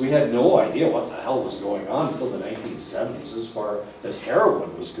opioids. We had no idea what the hell was going on until the 1970s as far as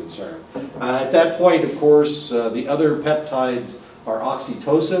heroin was concerned. At that point, of course, the other peptides are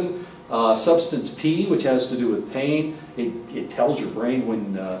oxytocin, substance P, which has to do with pain. It tells your brain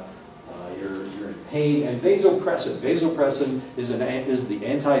when you're in pain, and vasopressin. Vasopressin is the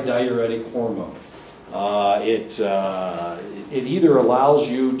antidiuretic hormone. It either allows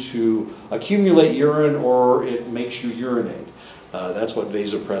you to accumulate urine or it makes you urinate. That's what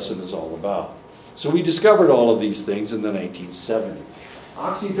vasopressin is all about. So we discovered all of these things in the 1970s.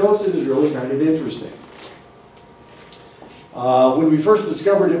 Oxytocin is really kind of interesting. When we first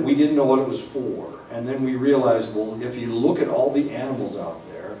discovered it, we didn't know what it was for. And then we realized, well, if you look at all the animals out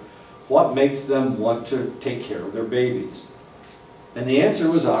there, what makes them want to take care of their babies? And the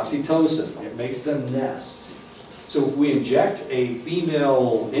answer was oxytocin. It makes them nest. So if we inject a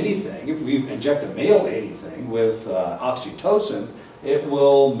female anything, if we inject a male anything with oxytocin, it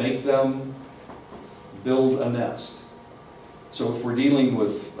will make them build a nest. So if we're dealing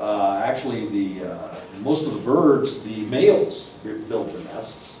with actually most of the birds, the males build the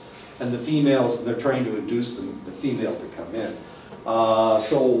nests, and the females, they're trying to induce the female to come in.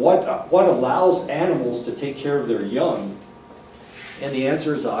 So what allows animals to take care of their young? And the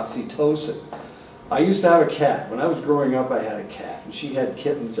answer is oxytocin. I used to have a cat. When I was growing up, I had a cat, and she had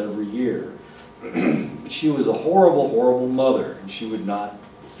kittens every year. She was a horrible, horrible mother, and she would not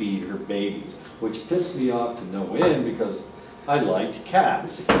feed her babies, which pissed me off to no end because I liked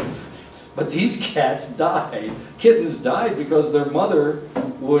cats. But these cats died. Kittens died because their mother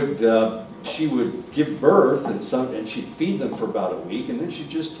she would give birth and she'd feed them for about a week, and then she'd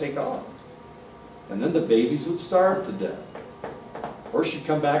just take off. And then the babies would starve to death. Or she'd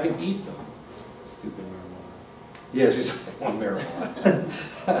come back and eat them. Stupid marijuana. Yes, she's on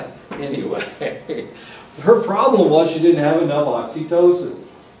marijuana. Anyway, her problem was she didn't have enough oxytocin.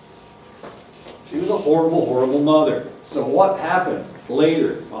 She was a horrible, horrible mother. So what happened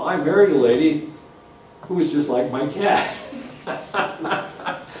later? Well, I married a lady who was just like my cat.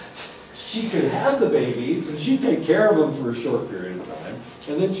 She could have the babies, and she'd take care of them for a short period of time,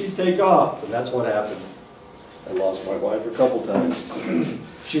 and then she'd take off, and that's what happened. I lost my wife a couple times.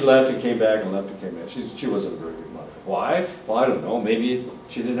 She left and came back and left and came back. She wasn't a very good mother. Why? Well, I don't know. Maybe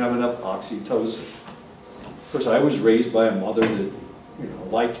she didn't have enough oxytocin. Of course, I was raised by a mother that,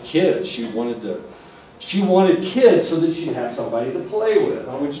 liked kids. She wanted kids so that she'd have somebody to play with,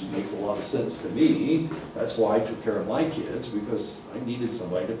 which makes a lot of sense to me. That's why I took care of my kids, because I needed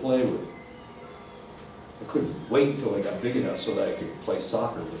somebody to play with. I couldn't wait until I got big enough so that I could play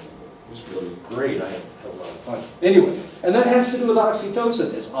soccer with them. It was really great. I had a lot of fun. Anyway, and that has to do with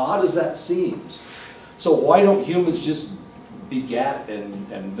oxytocin, as odd as that seems. So why don't humans just begat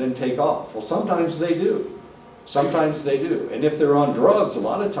and then take off? Well, sometimes they do. Sometimes they do. And if they're on drugs, a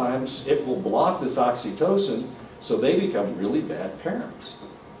lot of times it will block this oxytocin, so they become really bad parents.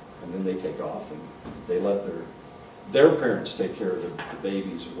 And then they take off and they let their parents take care of the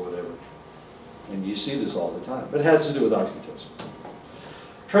babies or whatever. And you see this all the time. But it has to do with oxytocin.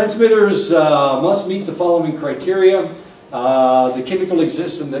 Transmitters must meet the following criteria. The chemical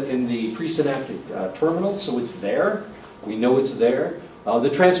exists in the presynaptic terminal, so it's there. We know it's there. The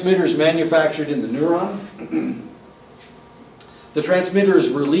transmitter is manufactured in the neuron. The transmitter is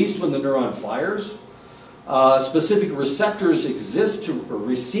released when the neuron fires. Specific receptors exist to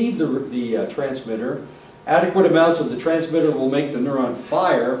receive the transmitter. Adequate amounts of the transmitter will make the neuron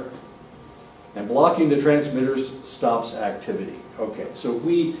fire. And blocking the transmitters stops activity. Okay, so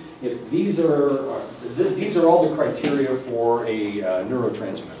if these are all the criteria for a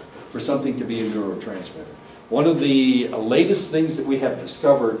neurotransmitter, for something to be a neurotransmitter. One of the latest things that we have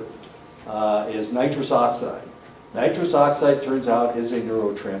discovered is nitrous oxide. Nitrous oxide, turns out, is a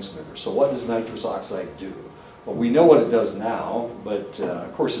neurotransmitter. So what does nitrous oxide do? Well, we know what it does now, but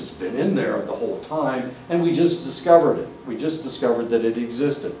of course it's been in there the whole time, and we just discovered it. We just discovered that it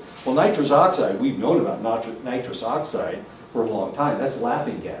existed. Well, nitrous oxide, we've known about nitrous oxide for a long time. That's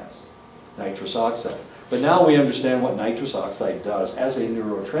laughing gas, nitrous oxide. But now we understand what nitrous oxide does as a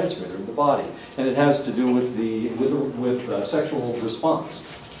neurotransmitter in the body, and it has to do with sexual response.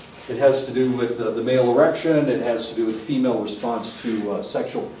 It has to do with the male erection. It has to do with female response to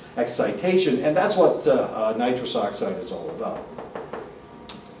sexual excitation, and that's what nitrous oxide is all about.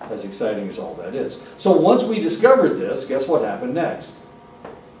 As exciting as all that is. So once we discovered this, guess what happened next?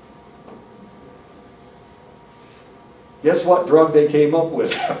 Guess what drug they came up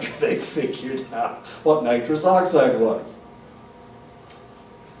with after they figured out what nitrous oxide was?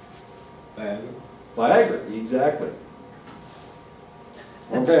 Viagra. Viagra, exactly.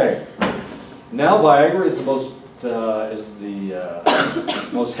 Okay. Now Viagra is the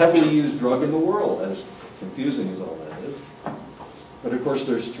most heavily used drug in the world, as confusing as all that is. But of course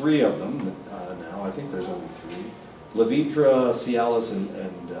there's 3 of them now. I think there's only 3. Levitra, Cialis, and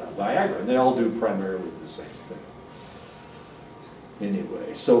Viagra. And they all do primarily the same thing.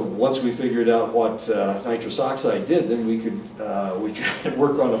 Anyway, so once we figured out what nitrous oxide did, then we could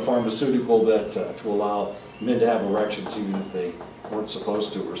work on a pharmaceutical that to allow men to have erections even if they weren't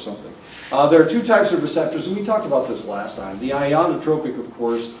supposed to or something. There are 2 types of receptors, and we talked about this last time. The ionotropic, of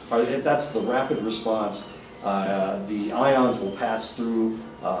course, that's the rapid response. The ions will pass through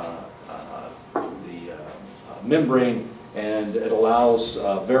the membrane, and it allows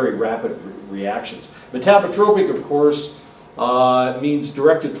very rapid reactions. Metabotropic, of course, means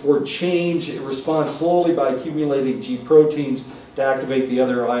directed toward change. It responds slowly by accumulating G proteins to activate the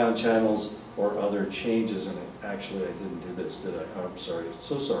other ion channels or other changes in it. Actually, I didn't do this, did I? Oh, I'm sorry.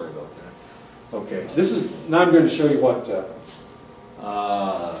 So sorry about that. Okay, now I'm going to show you what a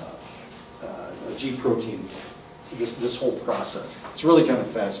G protein, this whole process. It's really kind of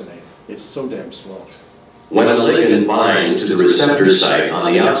fascinating. It's so damn slow. When a ligand binds to the receptor site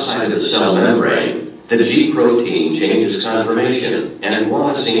on the outside of the cell membrane, the G protein changes conformation, and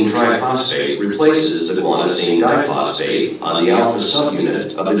guanosine triphosphate replaces the guanosine diphosphate on the alpha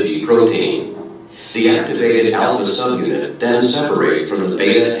subunit of the G protein. The activated alpha subunit then separates from the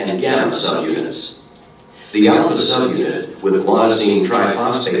beta and gamma subunits. The alpha subunit, with guanosine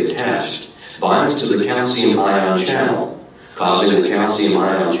triphosphate attached, binds to the calcium ion channel, causing the calcium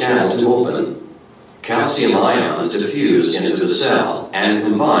ion channel to open. Calcium ions diffuse into the cell and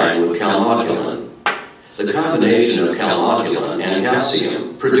combine with calmodulin. The combination of calmodulin and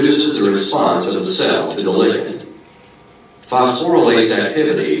calcium produces the response of the cell to the ligand. Phosphorylase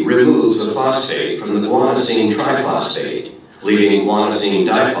activity removes the phosphate from the guanosine triphosphate, leaving guanosine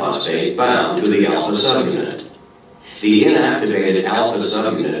diphosphate bound to the alpha subunit. The inactivated alpha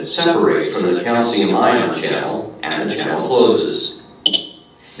subunit separates from the calcium ion channel, and the channel closes.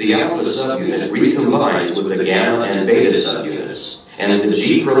 The alpha subunit recombines with the gamma and beta subunits, and the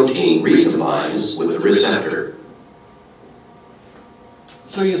G protein recombines with the receptor.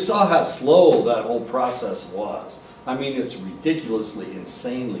 So you saw how slow that whole process was. I mean, it's ridiculously,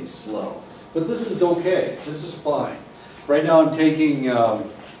 insanely slow. But this is okay. This is fine. Right now I'm taking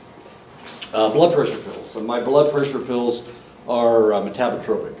blood pressure pills, and my blood pressure pills are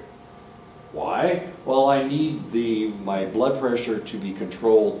metabotropic. Why? Well, I need my blood pressure to be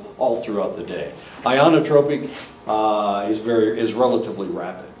controlled all throughout the day. Ionotropic is relatively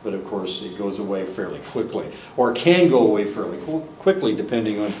rapid, but of course it goes away fairly quickly, or can go away fairly quickly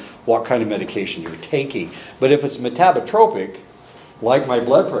depending on what kind of medication you're taking. But if it's metabotropic, like my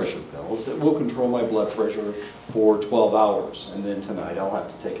blood pressure pills, it will control my blood pressure for 12 hours, and then tonight I'll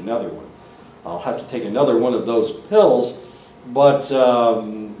have to take another one. I'll have to take another one of those pills, but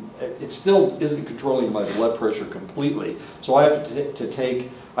it still isn't controlling my blood pressure completely. So I have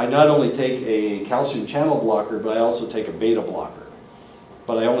I not only take a calcium channel blocker, but I also take a beta blocker.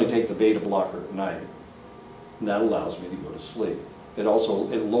 But I only take the beta blocker at night, and that allows me to go to sleep. It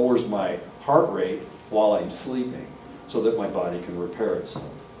lowers my heart rate while I'm sleeping, so that my body can repair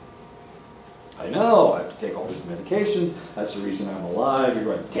itself. I know, I have to take all these medications. That's the reason I'm alive. You're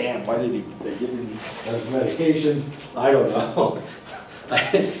going, damn, why did they give me those medications? I don't know.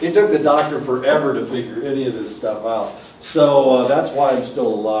 It took the doctor forever to figure any of this stuff out. So that's why I'm still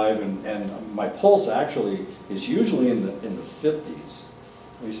alive, and my pulse actually is usually in the 50s.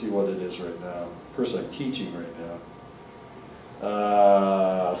 Let me see what it is right now. Of course, I'm teaching right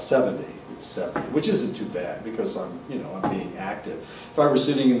now. 70. It's 70, which isn't too bad because I'm being active. If I were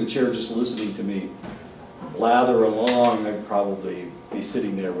sitting in the chair just listening to me blather along, I'd probably be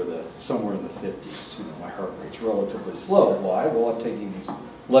sitting there with somewhere in the 50s. My heart rate's relatively slow. Why? Well, I'm taking these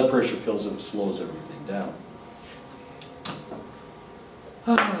blood pressure pills and it slows everything down.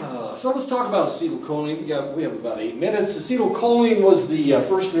 So let's talk about acetylcholine. We have about 8 minutes. Acetylcholine was the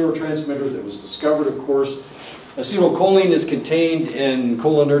first neurotransmitter that was discovered, of course. Acetylcholine is contained in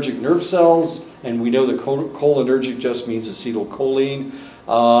cholinergic nerve cells, and we know that cholinergic just means acetylcholine.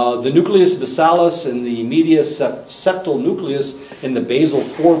 The nucleus basalis and the medius septal nucleus in the basal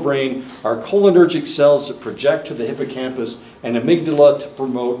forebrain are cholinergic cells that project to the hippocampus and amygdala to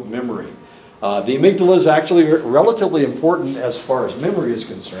promote memory. The amygdala is actually relatively important as far as memory is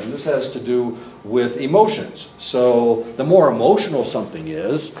concerned. This has to do with emotions. So the more emotional something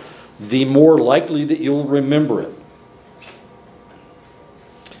is, the more likely that you'll remember it.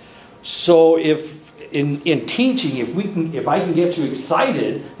 So if in teaching, if I can get you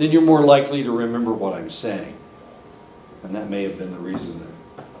excited, then you're more likely to remember what I'm saying. And that may have been the reason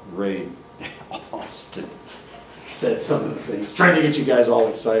that Ray Austin said some of the things, trying to get you guys all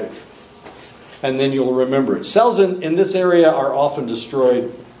excited. And then you'll remember it. Cells in this area are often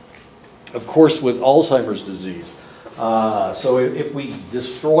destroyed, of course, with Alzheimer's disease. So if we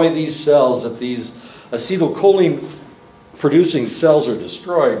destroy these cells, if these acetylcholine-producing cells are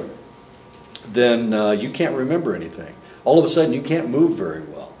destroyed, then you can't remember anything. All of a sudden, you can't move very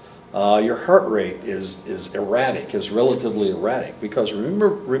well. Your heart rate is erratic, is relatively erratic, because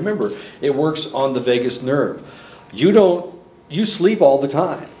remember, it works on the vagus nerve. You sleep all the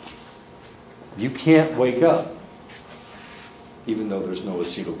time. You can't wake up, even though there's no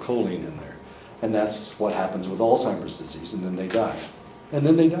acetylcholine in there. And that's what happens with Alzheimer's disease, and then they die. And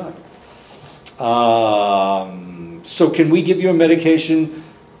then they die. So can we give you a medication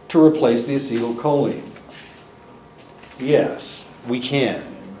to replace the acetylcholine? Yes, we can.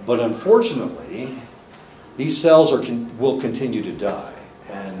 But unfortunately, these cells will continue to die.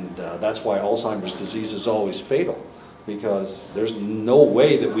 And that's why Alzheimer's disease is always fatal, because there's no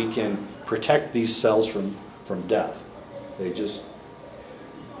way that we can protect these cells from death. They just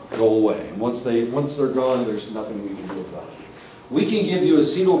go away. And once they're gone, there's nothing we can do about it. We can give you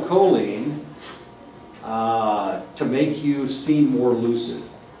acetylcholine to make you seem more lucid,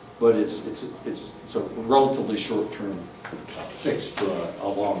 but it's a relatively short-term fix for a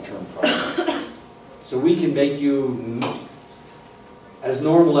long-term problem. So we can make you as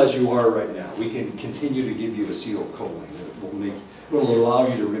normal as you are right now. We can continue to give you acetylcholine. It will allow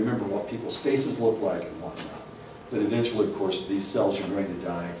you to remember what people's faces look like and whatnot. But eventually, of course, these cells are going to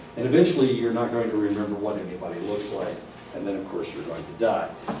die. And eventually, you're not going to remember what anybody looks like. And then, of course, you're going to die.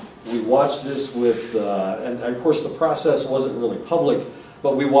 We watched this with, and of course, the process wasn't really public,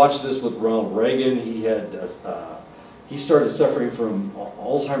 but we watched this with Ronald Reagan. He started suffering from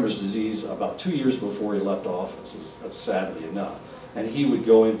Alzheimer's disease about 2 years before he left office, sadly enough. And he would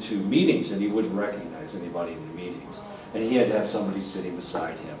go into meetings, and he wouldn't recognize anybody in the meetings. And he had to have somebody sitting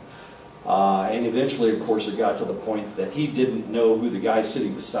beside him. And eventually, of course, it got to the point that he didn't know who the guy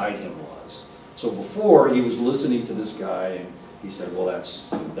sitting beside him was. So before, he was listening to this guy, and he said, well,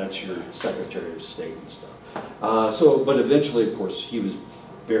 that's your Secretary of State and stuff. But eventually, of course, he was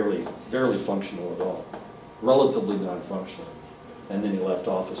barely functional at all, relatively non-functional. And then he left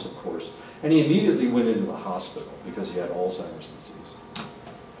office, of course. And he immediately went into the hospital because he had Alzheimer's disease.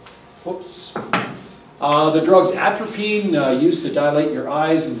 Whoops. The drugs atropine, used to dilate your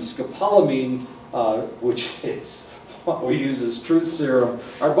eyes, and scopolamine, which is what we use as truth serum,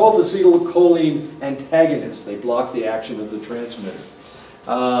 are both acetylcholine antagonists. They block the action of the transmitter.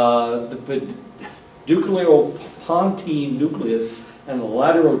 The pedunculopontine nucleus and the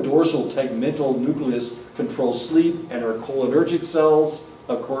laterodorsal tegmental nucleus control sleep and are cholinergic cells.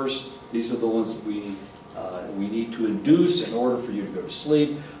 Of course, these are the ones that we need to induce in order for you to go to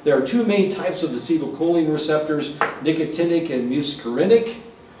sleep. There are two main types of acetylcholine receptors, nicotinic and muscarinic.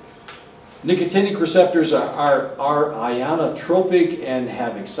 Nicotinic receptors are ionotropic and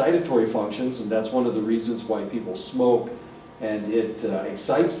have excitatory functions, and that's one of the reasons why people smoke, and it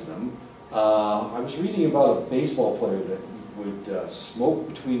excites them. I was reading about a baseball player that would smoke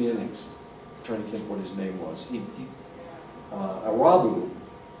between innings. I'm trying to think what his name was. Arabu.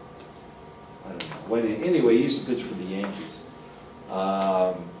 I don't know. Anyway, he used to pitch for the Yankees.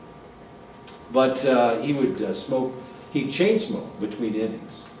 He would smoke, he'd chain smoke between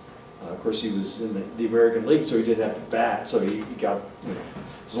innings. Of course, he was in the American League, so he didn't have to bat. So he got,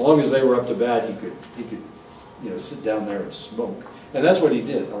 as long as they were up to bat, he could sit down there and smoke. And that's what he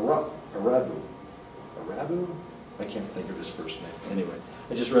did, Arabu. I can't think of his first name. Anyway,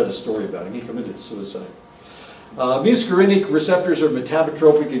 I just read a story about him. He committed suicide. Muscarinic receptors are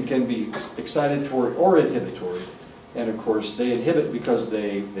metabotropic and can be excitatory or inhibitory. And of course, they inhibit because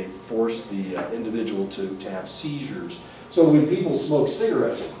they force the individual to have seizures. So when people smoke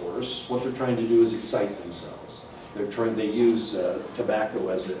cigarettes, of course, what they're trying to do is excite themselves. They use tobacco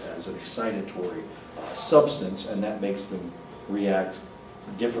as an excitatory substance, and that makes them react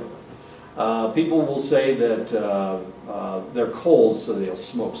differently. People will say that they're cold, so they'll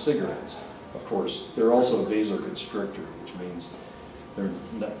smoke cigarettes. Of course, they're also a vasoconstrictor, which means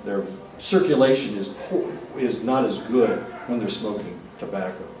their circulation is not as good when they're smoking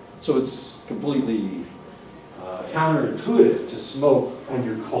tobacco. So it's completely counterintuitive to smoke when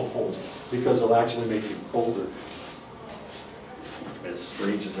you're cold, because it'll actually make you colder. As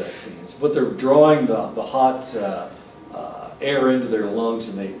strange as that seems. But they're drawing the hot air into their lungs,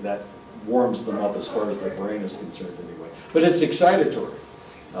 and that warms them up as far as their brain is concerned anyway. But it's excitatory.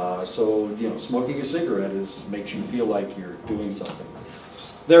 So, you know, smoking a cigarette makes you feel like you're doing something.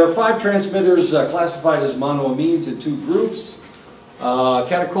 There are 5 transmitters classified as monoamines in 2 groups.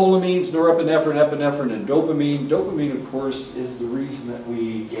 Catecholamines, norepinephrine, epinephrine, and dopamine. Dopamine, of course, is the reason that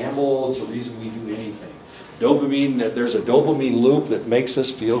we gamble. It's the reason we do anything. Dopamine, there's a dopamine loop that makes us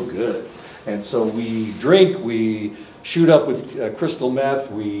feel good. And so we drink, we shoot up with crystal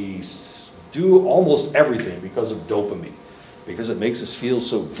meth, we do almost everything because of dopamine, because it makes us feel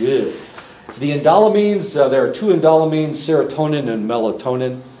so good. The endolamines, there are 2 endolamines, serotonin and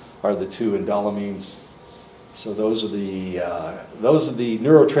melatonin are the 2 endolamines. So those are the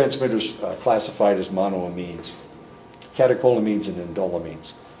neurotransmitters classified as monoamines, catecholamines and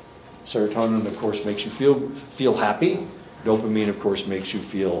endolamines. Serotonin, of course, makes you feel happy. Dopamine, of course, makes you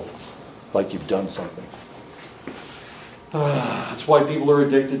feel like you've done something. That's why people are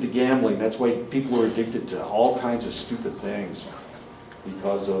addicted to gambling. That's why people are addicted to all kinds of stupid things,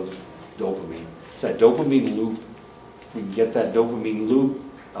 because of dopamine. It's that dopamine loop. If we can get that dopamine loop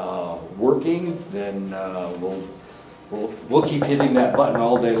working, then we'll keep hitting that button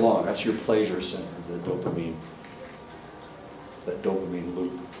all day long. That's your pleasure center, that dopamine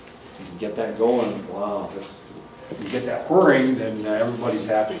loop. If you can get that going, wow, if you get that whirring, then everybody's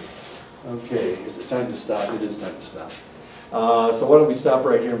happy. Okay, is it time to stop? It is time to stop. So why don't we stop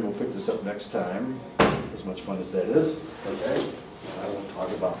right here and we'll pick this up next time, as much fun as that is. Okay? I won't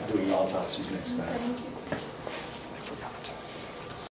talk about doing autopsies next time.